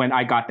now when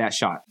I got that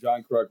shot.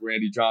 John Kruk,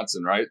 Randy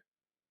Johnson, right?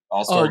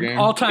 All-star game.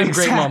 All-time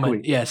Exactly. great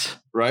moment. Yes.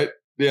 Right?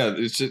 Yeah.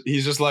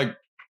 He's just like,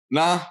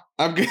 nah,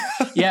 I'm good.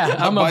 Yeah,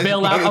 I'm going to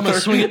bail out. I'm going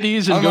to swing at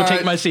these and go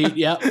take my seat.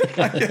 Yep.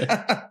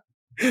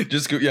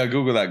 Just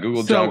Google that.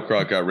 Google John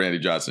Kruk, Randy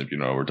Johnson, if you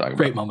know what we're talking about.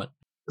 Great moment.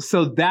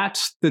 So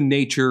that's the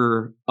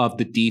nature of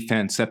the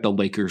defense that the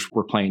Lakers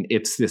were playing.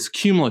 It's this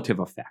cumulative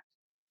effect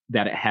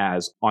that it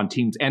has on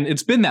teams. And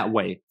it's been that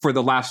way for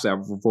the last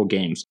several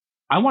games.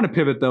 I want to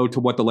pivot, though, to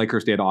what the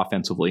Lakers did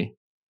offensively,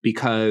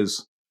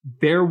 because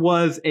there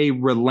was a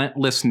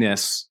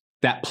relentlessness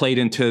that played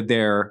into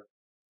their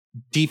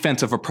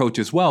defensive approach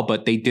as well,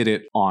 but they did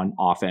it on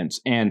offense.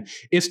 And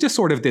it's just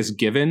sort of this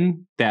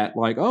given that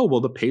like, oh,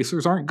 well, the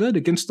Pacers aren't good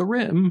against the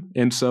rim.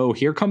 And so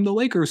here come the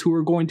Lakers who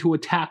are going to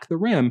attack the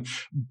rim.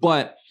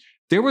 But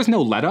there was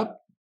no let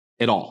up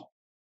at all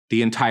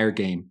the entire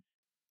game.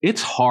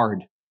 It's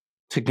hard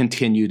to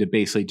continue to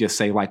basically just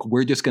say like,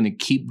 we're just going to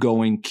keep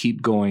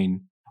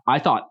going. I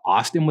thought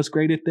Austin was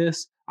great at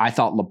this. I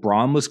thought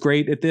LeBron was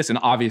great at this. And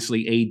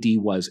obviously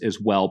AD was as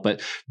well.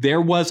 But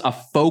there was a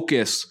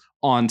focus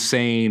on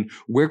saying,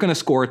 we're going to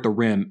score at the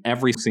rim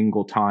every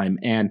single time.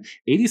 And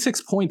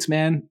 86 points,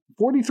 man,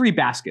 43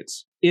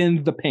 baskets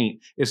in the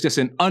paint. It's just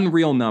an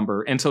unreal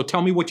number. And so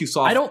tell me what you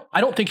saw. I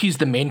don't think he's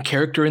the main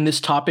character in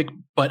this topic,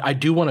 but I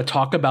do want to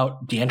talk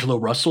about D'Angelo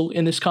Russell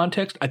in this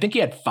context. I think he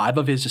had 5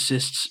 of his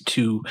assists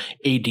to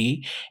AD.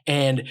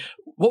 And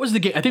what was the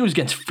game? I think it was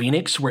against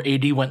Phoenix where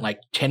AD went like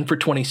 10 for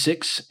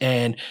 26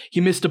 and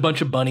he missed a bunch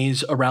of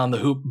bunnies around the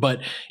hoop. But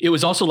it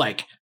was also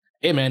like,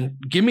 hey, man,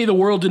 give me the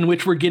world in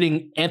which we're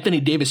getting Anthony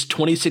Davis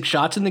 26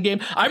 shots in the game.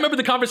 I remember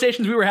the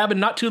conversations we were having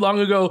not too long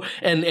ago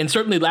and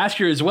certainly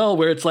last year as well,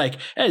 where it's like,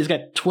 hey, he's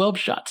got 12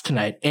 shots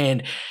tonight.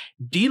 And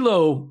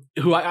D'Lo,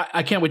 who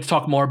I can't wait to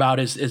talk more about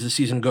as the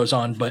season goes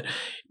on, but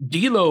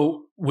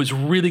D'Lo was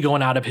really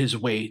going out of his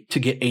way to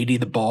get AD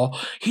the ball.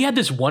 He had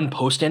this one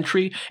post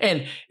entry,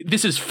 and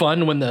this is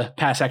fun when the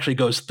pass actually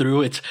goes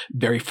through. It's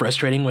very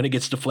frustrating when it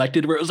gets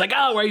deflected, where it was like,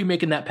 oh, why are you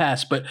making that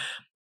pass? But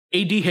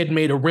AD had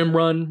made a rim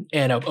run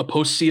and a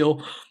post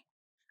seal,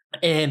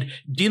 and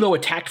D'Lo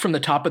attacked from the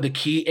top of the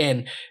key,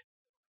 and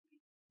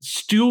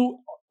Stu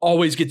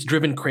always gets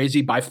driven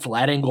crazy by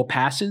flat angle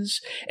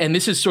passes. And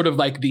this is sort of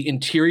like the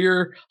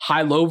interior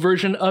high-low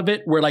version of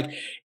it, where like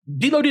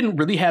D'Lo didn't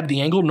really have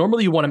the angle.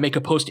 Normally you want to make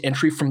a post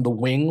entry from the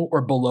wing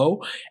or below,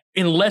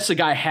 unless a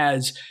guy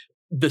has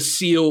the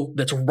seal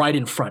that's right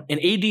in front.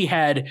 And AD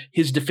had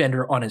his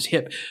defender on his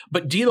hip,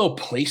 but D'Lo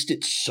placed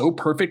it so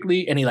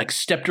perfectly, and he like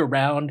stepped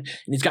around, and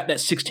he's got that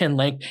 6'10"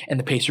 length, and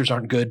the Pacers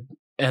aren't good.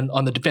 And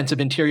on the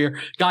defensive interior,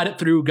 got it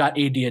through, got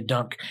AD a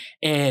dunk.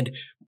 And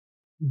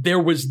there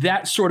was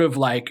that sort of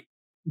like,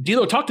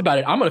 D'Lo talked about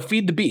it. I'm going to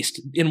feed the beast.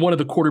 In one of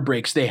the quarter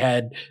breaks, they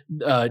had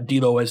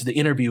D'Lo as the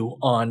interview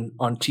on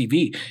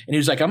TV. And he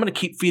was like, I'm going to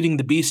keep feeding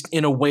the beast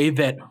in a way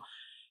that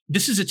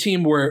this is a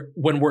team where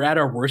when we're at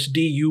our worst,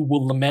 D, you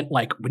will lament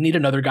like, we need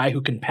another guy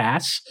who can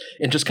pass,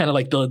 and just kind of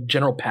like the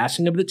general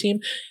passing of the team.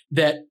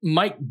 That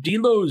Mike,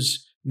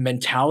 D'Lo's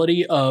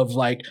mentality of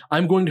like,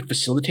 I'm going to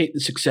facilitate the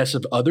success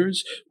of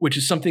others, which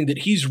is something that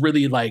he's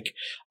really like,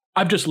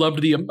 I've just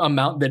loved the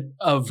amount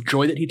of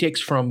joy that he takes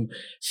from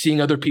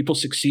seeing other people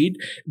succeed,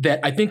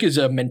 that I think is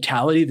a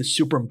mentality that's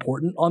super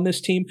important on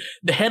this team.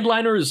 The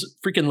headliner is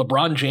freaking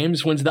LeBron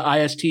James, wins the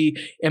IST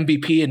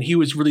MVP, and he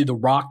was really the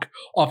rock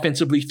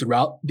offensively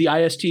throughout the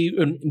IST.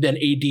 And then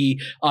AD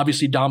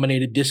obviously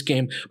dominated this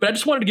game. But I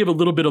just wanted to give a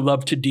little bit of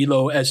love to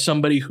D'Lo as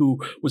somebody who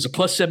was a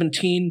plus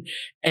 17.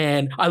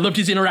 And I loved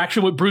his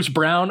interaction with Bruce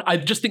Brown. I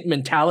just think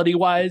mentality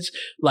wise,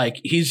 like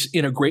he's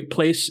in a great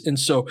place. And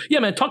so, yeah,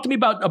 man, talk to me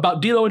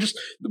about D'Lo just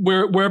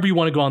wherever you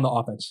want to go on the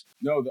offense.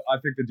 No, I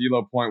think the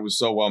D'Lo point was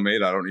so well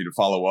made. I don't need to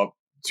follow up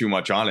too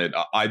much on it.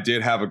 I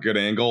did have a good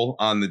angle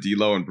on the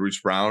D'Lo and Bruce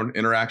Brown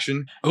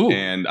interaction. Ooh.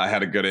 And I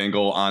had a good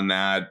angle on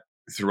that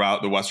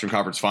throughout the Western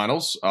Conference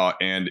Finals,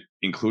 and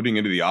including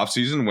into the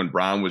offseason when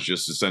Brown was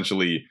just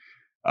essentially,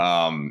 he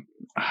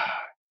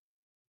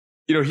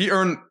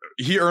earned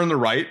the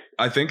right,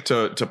 I think,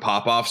 to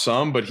pop off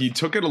some, but he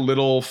took it a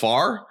little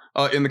far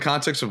in the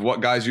context of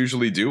what guys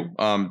usually do,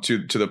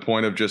 to the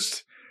point of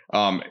just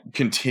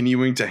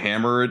continuing to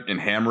hammer it,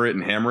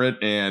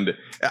 and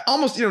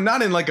almost,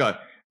 not in like a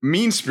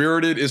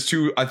mean-spirited is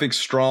too, I think,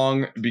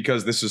 strong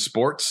because this is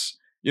sports.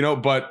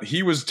 But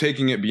he was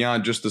taking it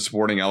beyond just the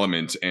sporting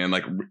element and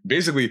like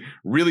basically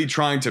really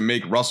trying to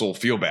make Russell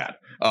feel bad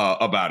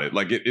about it.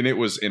 It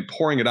was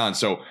pouring it on.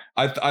 So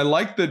I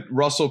like that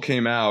Russell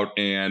came out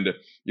and,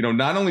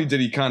 not only did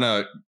he kind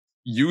of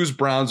use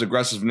Brown's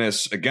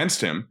aggressiveness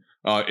against him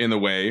in the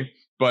way,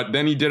 but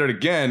then he did it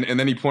again, and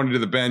then he pointed to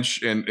the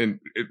bench and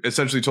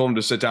essentially told him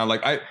to sit down.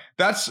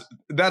 That's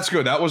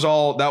good. That was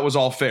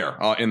all fair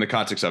in the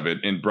context of it.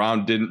 And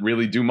Brown didn't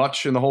really do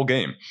much in the whole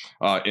game.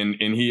 And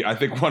I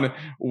think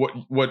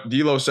what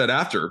D'Lo said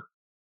after,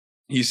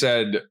 he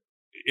said,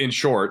 in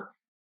short,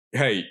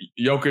 "Hey,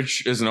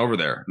 Jokic isn't over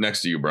there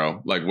next to you,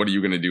 bro. Like, what are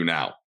you going to do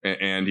now?"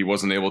 And he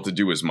wasn't able to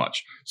do as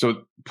much.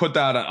 So put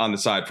that on the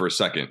side for a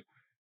second.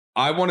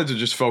 I wanted to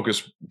just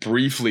focus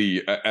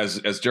briefly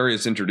as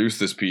Darius introduced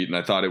this, Pete, and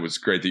I thought it was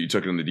great that you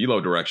took it in the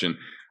D'Lo direction.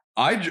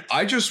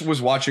 I just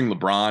was watching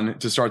LeBron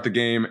to start the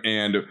game,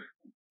 and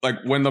like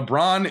when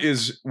LeBron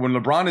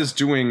is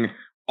doing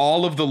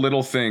all of the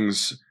little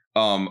things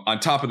on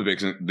top of the big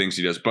things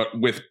he does, but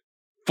with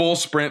full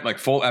sprint, like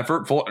full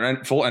effort,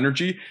 full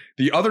energy,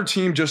 the other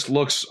team just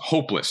looks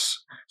hopeless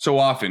so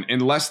often,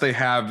 unless they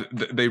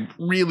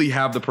really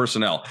have the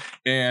personnel.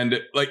 And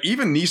like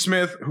even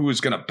Nesmith, who is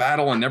going to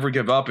battle and never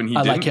give up, and he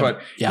didn't, like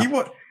but yeah.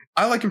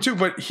 I like him too,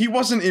 but he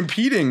wasn't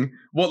impeding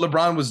what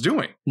LeBron was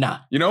doing. Nah.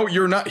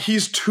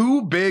 He's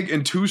too big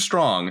and too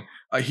strong.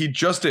 He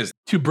just is.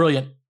 Too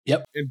brilliant.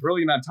 Yep. And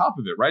brilliant on top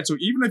of it, right? So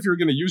even if you're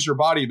going to use your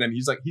body, then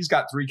he's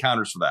got 3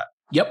 counters for that.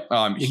 Yep.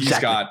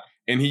 Exactly.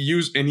 He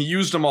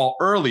used them all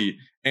early.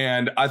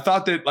 And I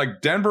thought that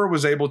like Denver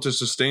was able to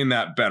sustain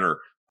that better.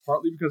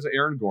 Partly because of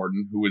Aaron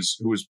Gordon, who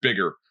is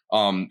bigger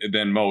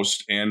than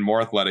most and more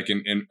athletic,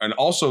 and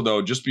also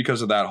though just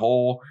because of that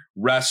whole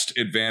rest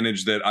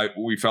advantage that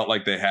we felt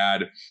like they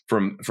had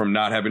from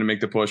not having to make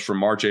the push from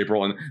March,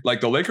 April, and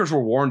like the Lakers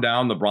were worn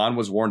down. LeBron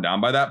was worn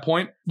down by that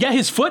point. Yeah,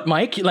 his foot,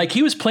 Mike, like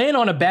he was playing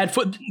on a bad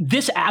foot.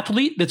 This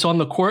athlete that's on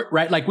the court,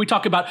 right? Like we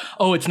talk about,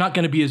 it's not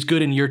going to be as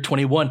good in year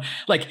 21.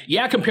 Like,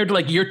 yeah, compared to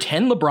like year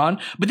 10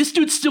 LeBron, but this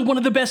dude's still one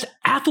of the best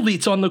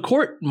athletes on the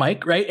court,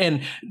 Mike, right?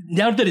 And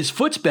now that his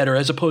foot's better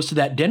as opposed to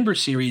that Denver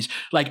series,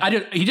 like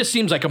he just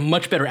seems like a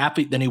much better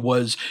athlete than he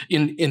was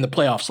in the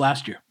playoffs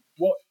last year.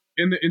 Well,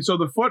 and so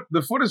the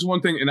foot is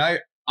one thing, and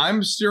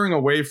I'm steering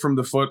away from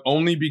the foot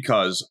only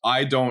because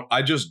I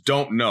just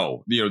don't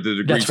know, the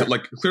degree to,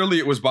 like clearly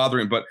it was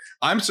bothering, but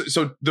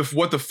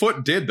what the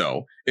foot did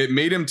though, it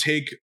made him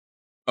take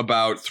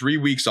about 3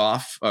 weeks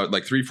off,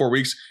 like 3-4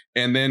 weeks.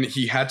 And then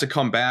he had to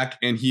come back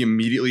and he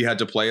immediately had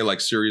to play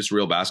like serious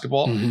real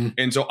basketball. Mm-hmm.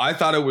 And so I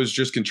thought it was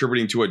just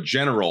contributing to a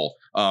general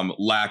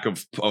lack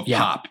of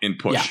pop and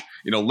push,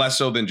 less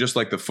so than just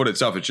like the foot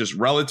itself. It's just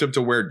relative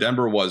to where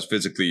Denver was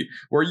physically,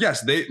 where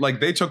yes,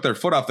 they took their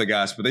foot off the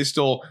gas, but they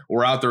still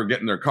were out there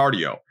getting their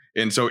cardio.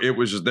 And so it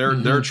was just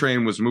their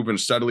train was moving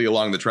steadily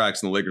along the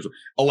tracks, and the Lakers.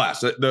 Alas,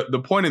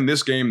 the point in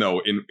this game,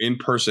 though, in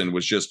person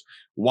was just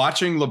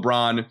watching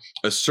LeBron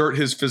assert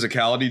his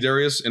physicality,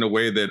 Darius, in a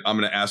way that I'm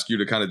going to ask you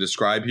to kind of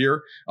describe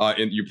here.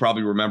 And you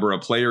probably remember a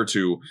play or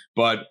two,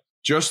 but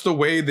just the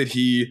way that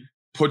he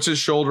puts his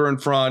shoulder in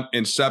front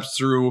and steps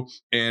through,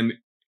 and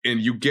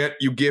you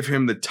give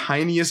him the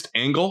tiniest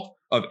angle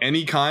of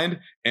any kind,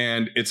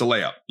 and it's a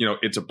layup.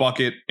 It's a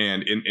bucket,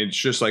 and it's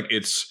just like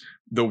it's.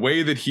 The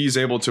way that he's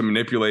able to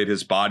manipulate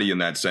his body in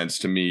that sense,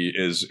 to me,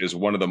 is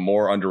one of the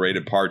more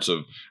underrated parts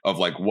of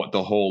like what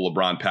the whole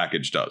LeBron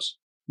package does.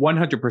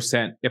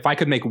 100%. If I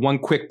could make one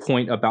quick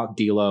point about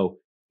D'Lo,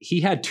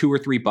 he had 2 or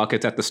 3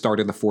 buckets at the start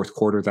of the fourth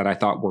quarter that I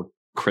thought were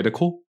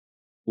critical.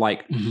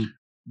 Like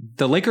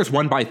the Lakers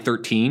won by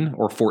 13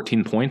 or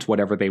 14 points,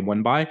 whatever they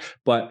won by,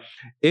 but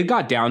it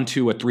got down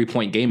to a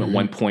 3-point game at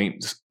one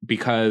point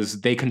because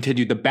they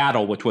continued the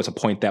battle, which was a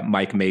point that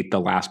Mike made the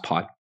last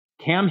pod.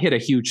 Cam hit a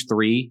huge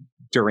 3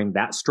 during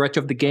that stretch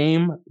of the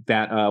game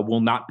that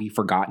will not be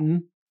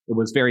forgotten. It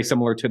was very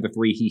similar to the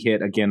 3 he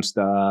hit against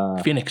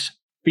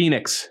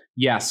Phoenix,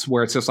 yes,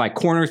 where it's just like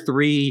corner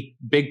 3,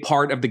 big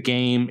part of the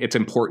game. It's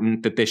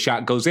important that this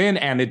shot goes in,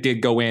 and it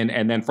did go in.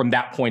 And then from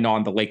that point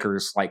on, the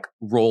Lakers like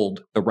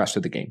rolled the rest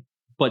of the game.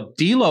 But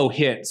D'Lo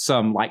hit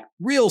some like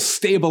real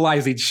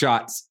stabilizing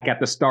shots at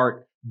the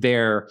start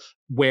there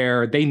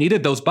where they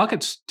needed those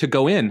buckets to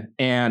go in.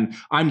 And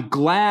I'm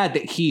glad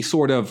that he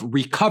sort of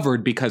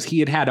recovered because he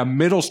had a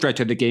middle stretch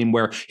of the game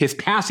where his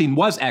passing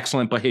was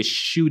excellent, but his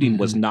shooting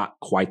was not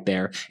quite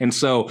there. And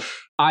so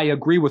I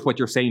agree with what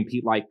you're saying,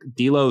 Pete. Like,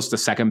 D'Lo's the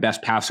second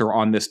best passer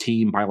on this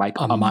team by like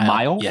a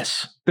mile.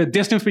 Yes. The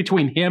distance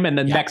between him and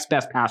the next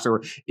best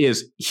passer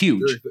is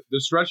huge. The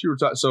stretch you were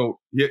talking, so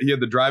he had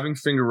the driving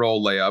finger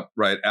roll layup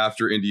right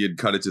after Indy had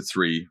cut it to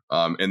 3.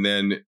 And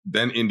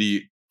then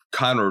Indy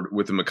countered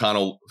with the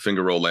McConnell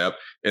finger roll layup,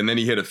 and then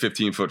he hit a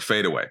 15-foot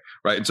fadeaway,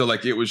 right? And so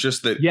like it was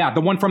just that,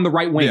 the one from the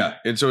right wing. Yeah,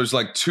 and so it was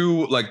like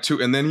two,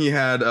 and then he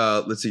had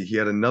he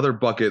had another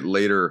bucket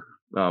later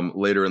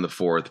in the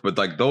fourth, but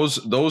like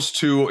those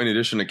two in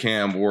addition to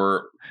Cam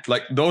were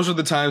like those are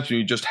the times when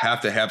you just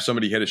have to have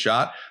somebody hit a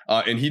shot,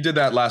 and he did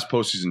that last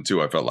postseason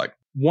too. I felt like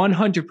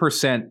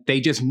 100%. They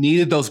just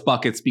needed those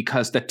buckets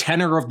because the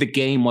tenor of the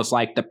game was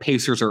like the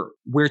Pacers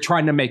we're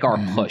trying to make our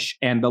push,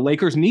 and the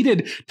Lakers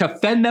needed to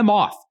fend them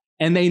off.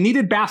 And they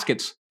needed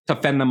baskets to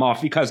fend them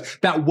off because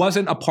that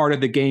wasn't a part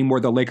of the game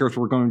where the Lakers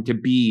were going to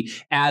be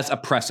as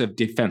oppressive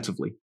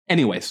defensively.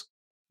 Anyways,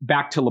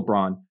 back to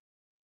LeBron.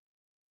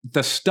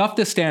 The stuff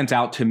that stands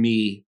out to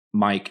me,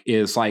 Mike,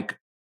 is like,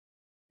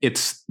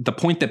 it's the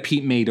point that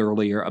Pete made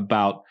earlier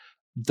about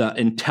the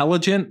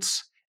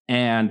intelligence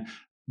and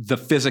the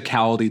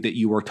physicality that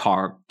you were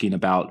talking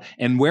about.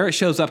 And where it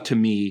shows up to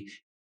me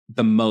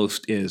the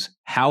most is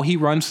how he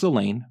runs the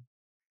lane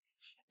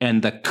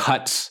and the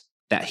cuts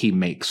that he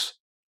makes.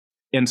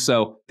 And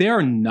so there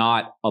are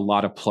not a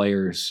lot of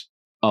players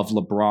of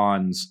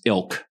LeBron's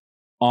ilk,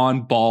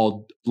 on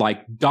ball,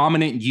 like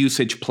dominant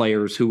usage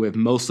players who have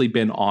mostly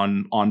been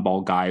on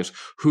ball guys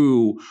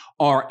who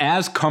are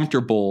as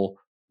comfortable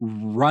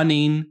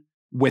running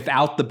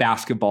without the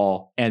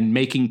basketball and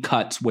making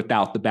cuts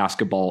without the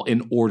basketball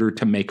in order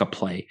to make a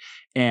play.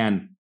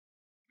 And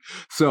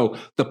so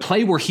the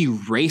play where he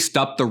raced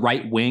up the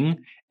right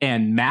wing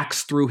and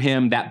Max threw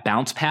him that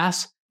bounce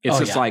pass,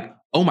 it's like,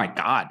 oh my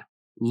God,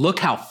 look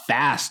how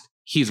fast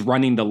he's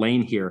running the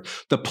lane here.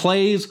 The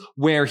plays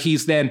where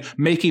he's then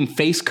making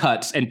face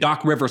cuts, and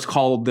Doc Rivers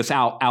called this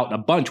out a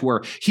bunch,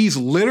 where he's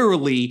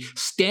literally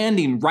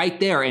standing right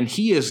there and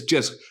he is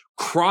just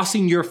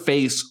crossing your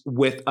face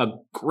with a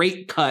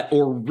great cut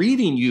or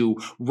reading you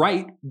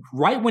right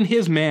when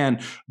his man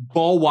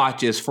ball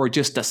watches for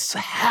just a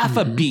half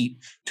a beat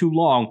too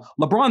long.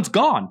 LeBron's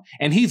gone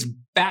and he's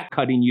back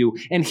cutting you,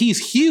 and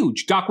he's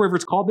huge. Doc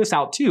Rivers called this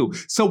out too.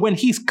 So when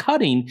he's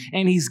cutting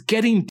and he's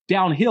getting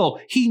downhill,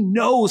 he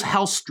knows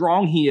how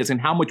strong he is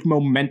and how much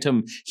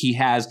momentum he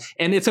has,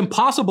 and it's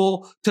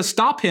impossible to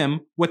stop him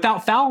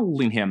without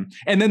fouling him.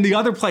 And then the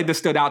other play that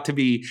stood out to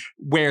me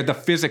where the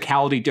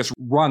physicality just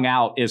rung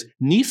out is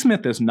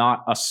Nesmith is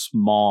not a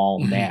small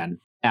man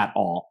at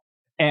all.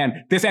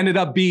 And this ended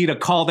up being a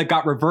call that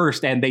got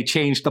reversed, and they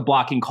changed the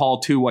blocking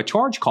call to a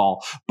charge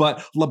call.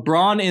 But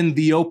LeBron in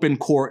the open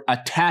court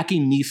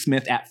attacking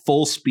Nesmith at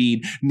full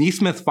speed.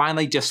 Nesmith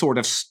finally just sort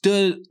of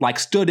stood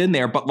in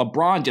there, but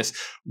LeBron just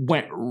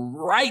went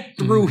right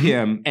through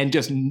him and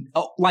just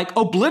like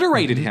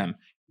obliterated him.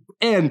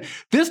 And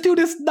this dude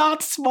is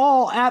not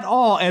small at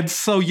all. And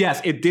so, yes,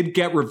 it did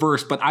get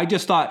reversed, but I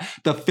just thought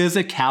the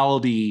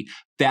physicality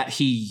that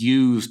he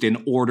used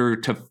in order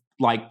to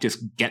like just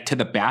get to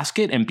the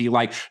basket and be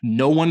like,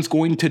 no one's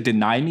going to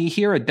deny me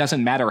here. It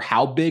doesn't matter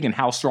how big and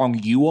how strong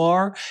you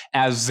are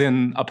as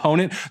an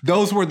opponent.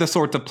 Those were the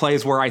sorts of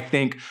plays where I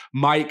think,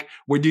 Mike,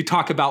 when you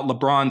talk about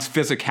LeBron's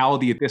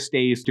physicality at this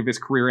stage of his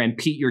career, and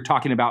Pete, you're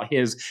talking about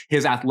his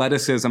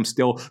athleticism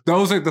still,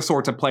 those are the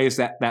sorts of plays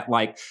that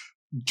like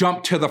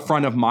jump to the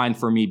front of mind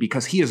for me,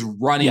 because he is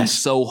running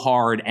so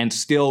hard and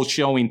still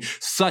showing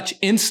such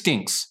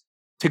instincts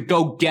to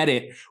go get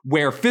it,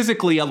 where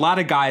physically a lot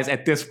of guys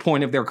at this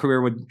point of their career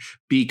would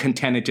be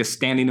contented just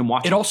standing and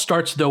watching. It all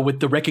starts, though, with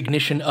the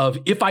recognition of,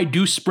 if I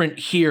do sprint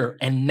here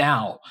and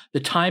now,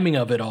 the timing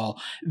of it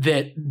all,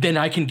 that then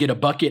I can get a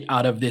bucket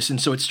out of this. And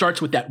so it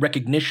starts with that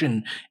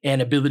recognition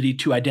and ability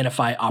to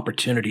identify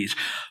opportunities.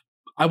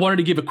 I wanted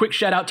to give a quick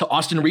shout out to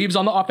Austin Reeves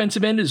on the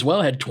offensive end as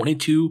well. Had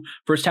 22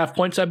 first half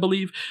points, I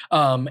believe,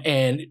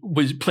 and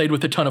was played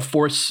with a ton of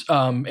force,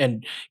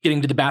 and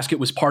getting to the basket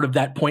was part of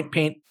that point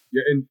paint.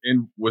 Yeah,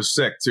 and was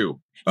sick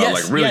too.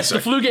 Yes, like really sick.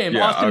 The flu game,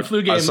 yeah, Austin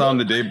flu game. I saw him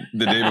the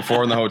day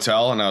before in the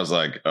hotel, and I was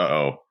like,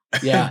 uh-oh.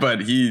 Yeah.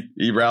 But he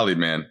rallied,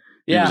 man.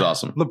 He was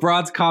awesome.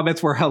 LeBron's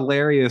comments were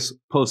hilarious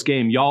post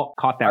game. Y'all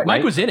caught that, right?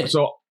 Mike was in it.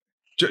 So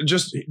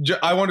just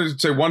I wanted to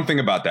say one thing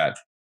about that.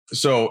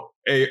 So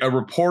a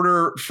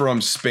reporter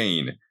from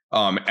Spain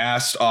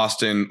asked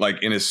Austin,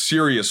 like in a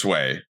serious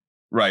way,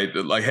 right?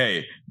 Like,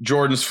 hey,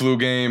 Jordan's flu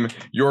game,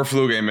 your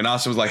flu game. And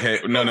Austin was like, hey,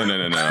 no.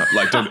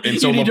 Like, and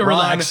so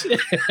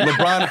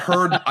LeBron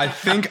heard,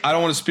 I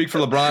don't want to speak for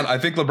LeBron. I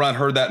think LeBron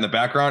heard that in the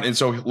background. And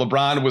so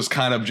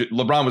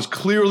LeBron was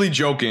clearly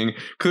joking,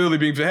 clearly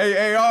being,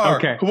 hey, AR,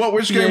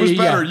 which game was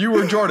better?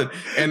 You or Jordan?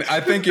 And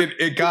I think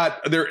it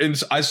got there. And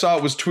I saw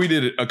it was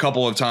tweeted a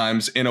couple of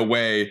times in a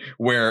way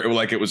where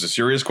it was a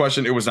serious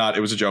question. It was not,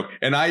 it was a joke.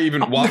 And I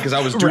even because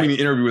I was doing the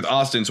interview with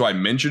Austin, so I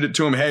mentioned it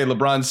to him. Hey,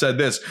 LeBron said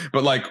this,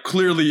 but like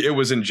clearly it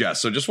was in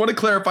jest. So just want to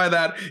clarify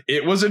that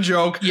it was a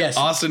joke. Yes.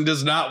 Austin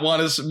does not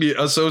want to be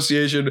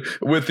association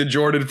with the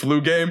Jordan flu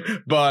game,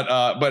 but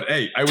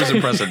hey, I was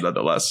impressive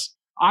nonetheless.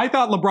 I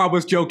thought LeBron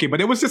was joking,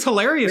 but it was just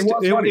hilarious.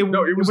 It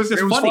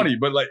was funny,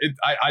 but like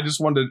I just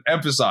wanted to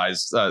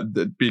emphasize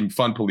being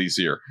fun police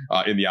here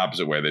in the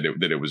opposite way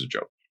that it was a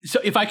joke. So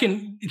if I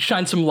can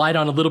shine some light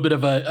on a little bit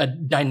of a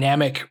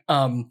dynamic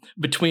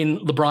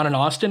between LeBron and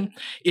Austin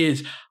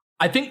is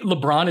I think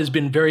LeBron has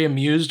been very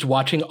amused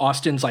watching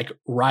Austin's like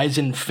rise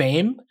in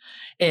fame.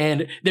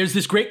 And there's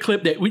this great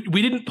clip that we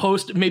didn't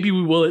post. Maybe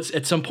we will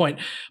at some point,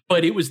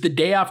 but it was the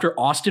day after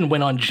Austin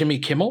went on Jimmy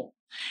Kimmel.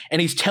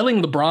 And he's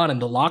telling LeBron in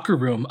the locker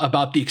room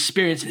about the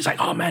experience. And he's like,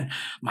 oh man,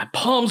 my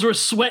palms were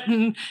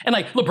sweating. And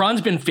like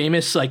LeBron's been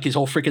famous like his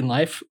whole freaking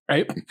life,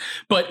 right?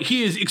 But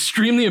he is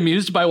extremely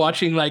amused by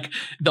watching like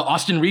the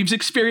Austin Reeves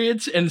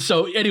experience. And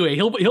so anyway,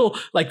 he'll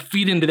like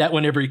feed into that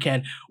whenever he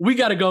can. We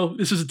got to go.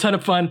 This was a ton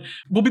of fun.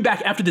 We'll be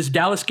back after this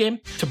Dallas game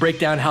to break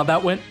down how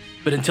that went.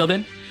 But until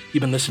then,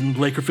 you've been listening to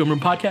the Laker Film Room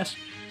Podcast.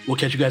 We'll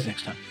catch you guys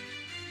next time.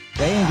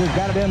 James has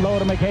got it in low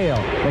to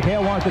McHale. McHale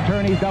wants to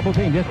turn. He's double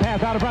teamed. Just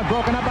pass out in front.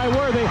 Broken up by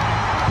Worthy.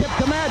 Tip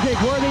to Magic.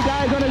 Worthy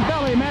dies on his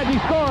belly.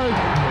 Magic scores.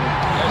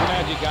 There's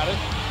Magic got it.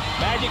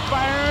 Magic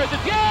fires.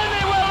 It's good.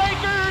 The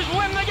Lakers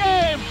win the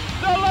game.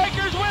 The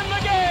Lakers win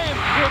the game.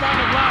 Rebound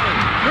to Lonnie.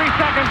 3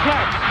 seconds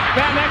left.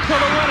 Van Exel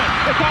to win it.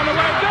 It's on the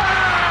way.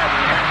 Good.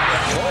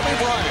 Kobe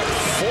Bryant,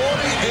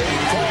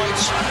 48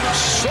 points,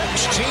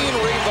 16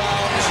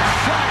 rebounds.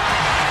 Shot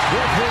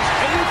with his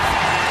 8th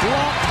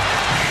block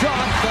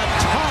shot that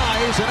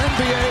ties an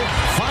NBA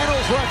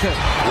Finals record.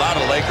 A lot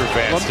of Laker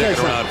fans sticking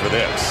around for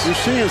this. You're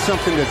seeing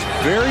something that's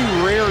very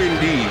rare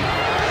indeed.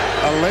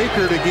 A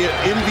Laker to get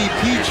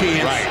MVP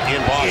chance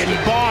in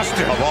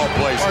Boston. Of all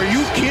places. Are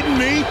you kidding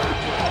me?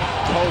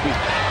 Kobe,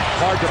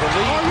 hard to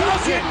believe. Are you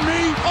kidding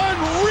me?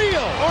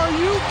 Unreal. Are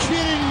you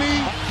kidding me?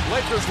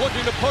 Lakers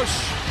looking to push.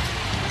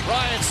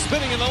 Bryant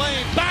spinning in the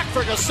lane. Back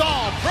for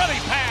Gasol. Pretty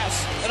pass.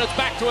 And it's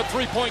back to a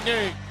 3-point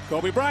game.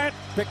 Kobe Bryant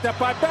picked up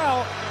by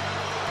Bell.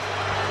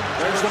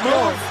 There's the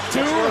move. 2,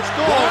 1.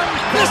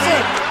 Miss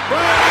it.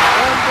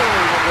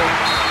 Unbelievable.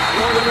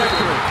 For the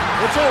victory.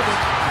 It's over.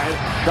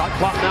 Shot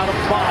clock now to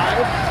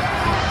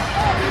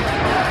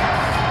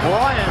 5.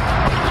 Bryant.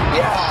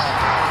 Yes.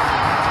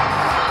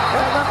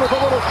 And that was a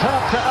little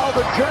tough to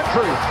Alvin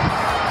Gentry.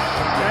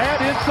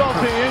 Add insult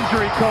to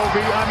injury,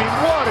 Kobe. I mean,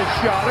 what a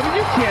shot. I mean,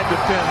 you can't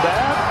defend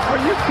that.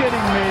 Are you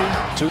kidding me?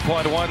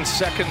 2.1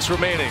 seconds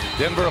remaining.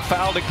 Denver a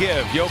foul to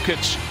give.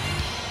 Jokic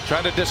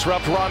trying to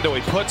disrupt Rondo.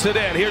 He puts it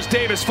in. Here's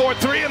Davis,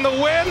 4-3 in the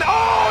win.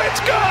 Oh, it's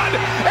good!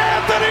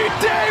 Anthony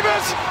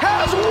Davis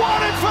has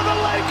won it for the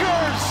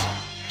Lakers!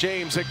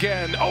 James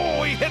again.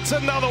 Oh, he hits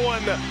another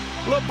one.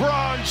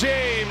 LeBron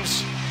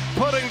James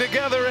putting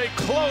together a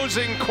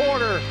closing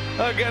quarter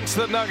against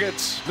the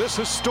Nuggets. This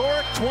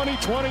historic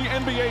 2020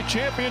 NBA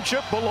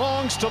championship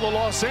belongs to the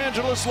Los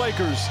Angeles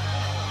Lakers.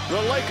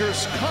 The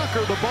Lakers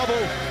conquer the bubble,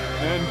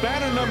 and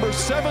banner number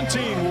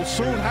 17 will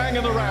soon hang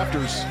in the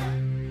rafters.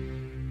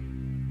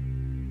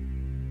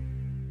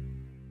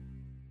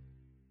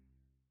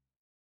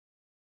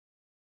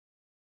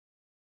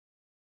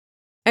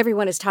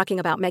 Everyone is talking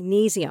about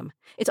magnesium.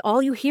 It's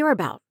all you hear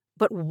about.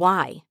 But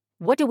why?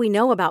 What do we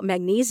know about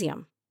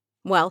magnesium?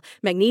 Well,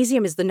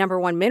 magnesium is the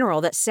 #1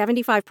 mineral that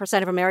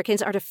 75% of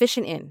Americans are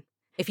deficient in.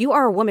 If you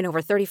are a woman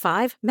over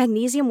 35,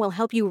 magnesium will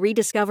help you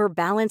rediscover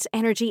balance,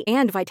 energy,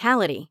 and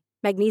vitality.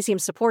 Magnesium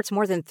supports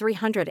more than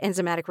 300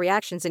 enzymatic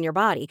reactions in your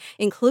body,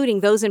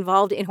 including those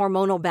involved in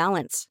hormonal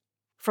balance.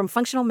 From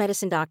functional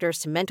medicine doctors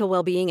to mental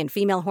well-being and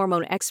female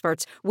hormone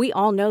experts, we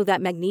all know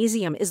that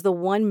magnesium is the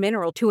one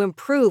mineral to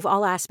improve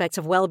all aspects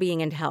of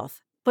well-being and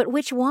health. But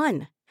which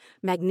one?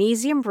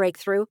 Magnesium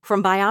Breakthrough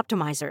from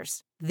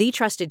Bioptimizers, the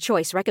trusted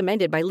choice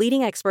recommended by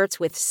leading experts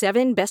with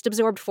 7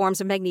 best-absorbed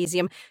forms of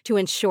magnesium to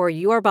ensure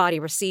your body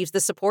receives the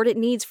support it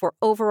needs for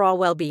overall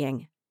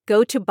well-being.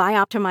 Go to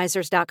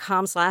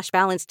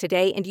bioptimizers.com/balance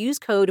today and use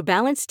code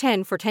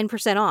BALANCE10 for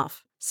 10%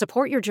 off.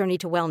 Support your journey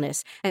to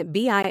wellness at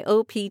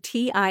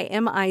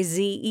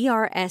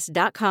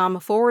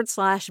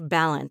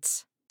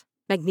bioptimizers.com/balance.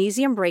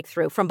 Magnesium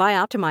Breakthrough from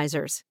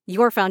Bioptimizers,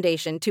 your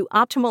foundation to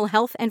optimal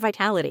health and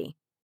vitality.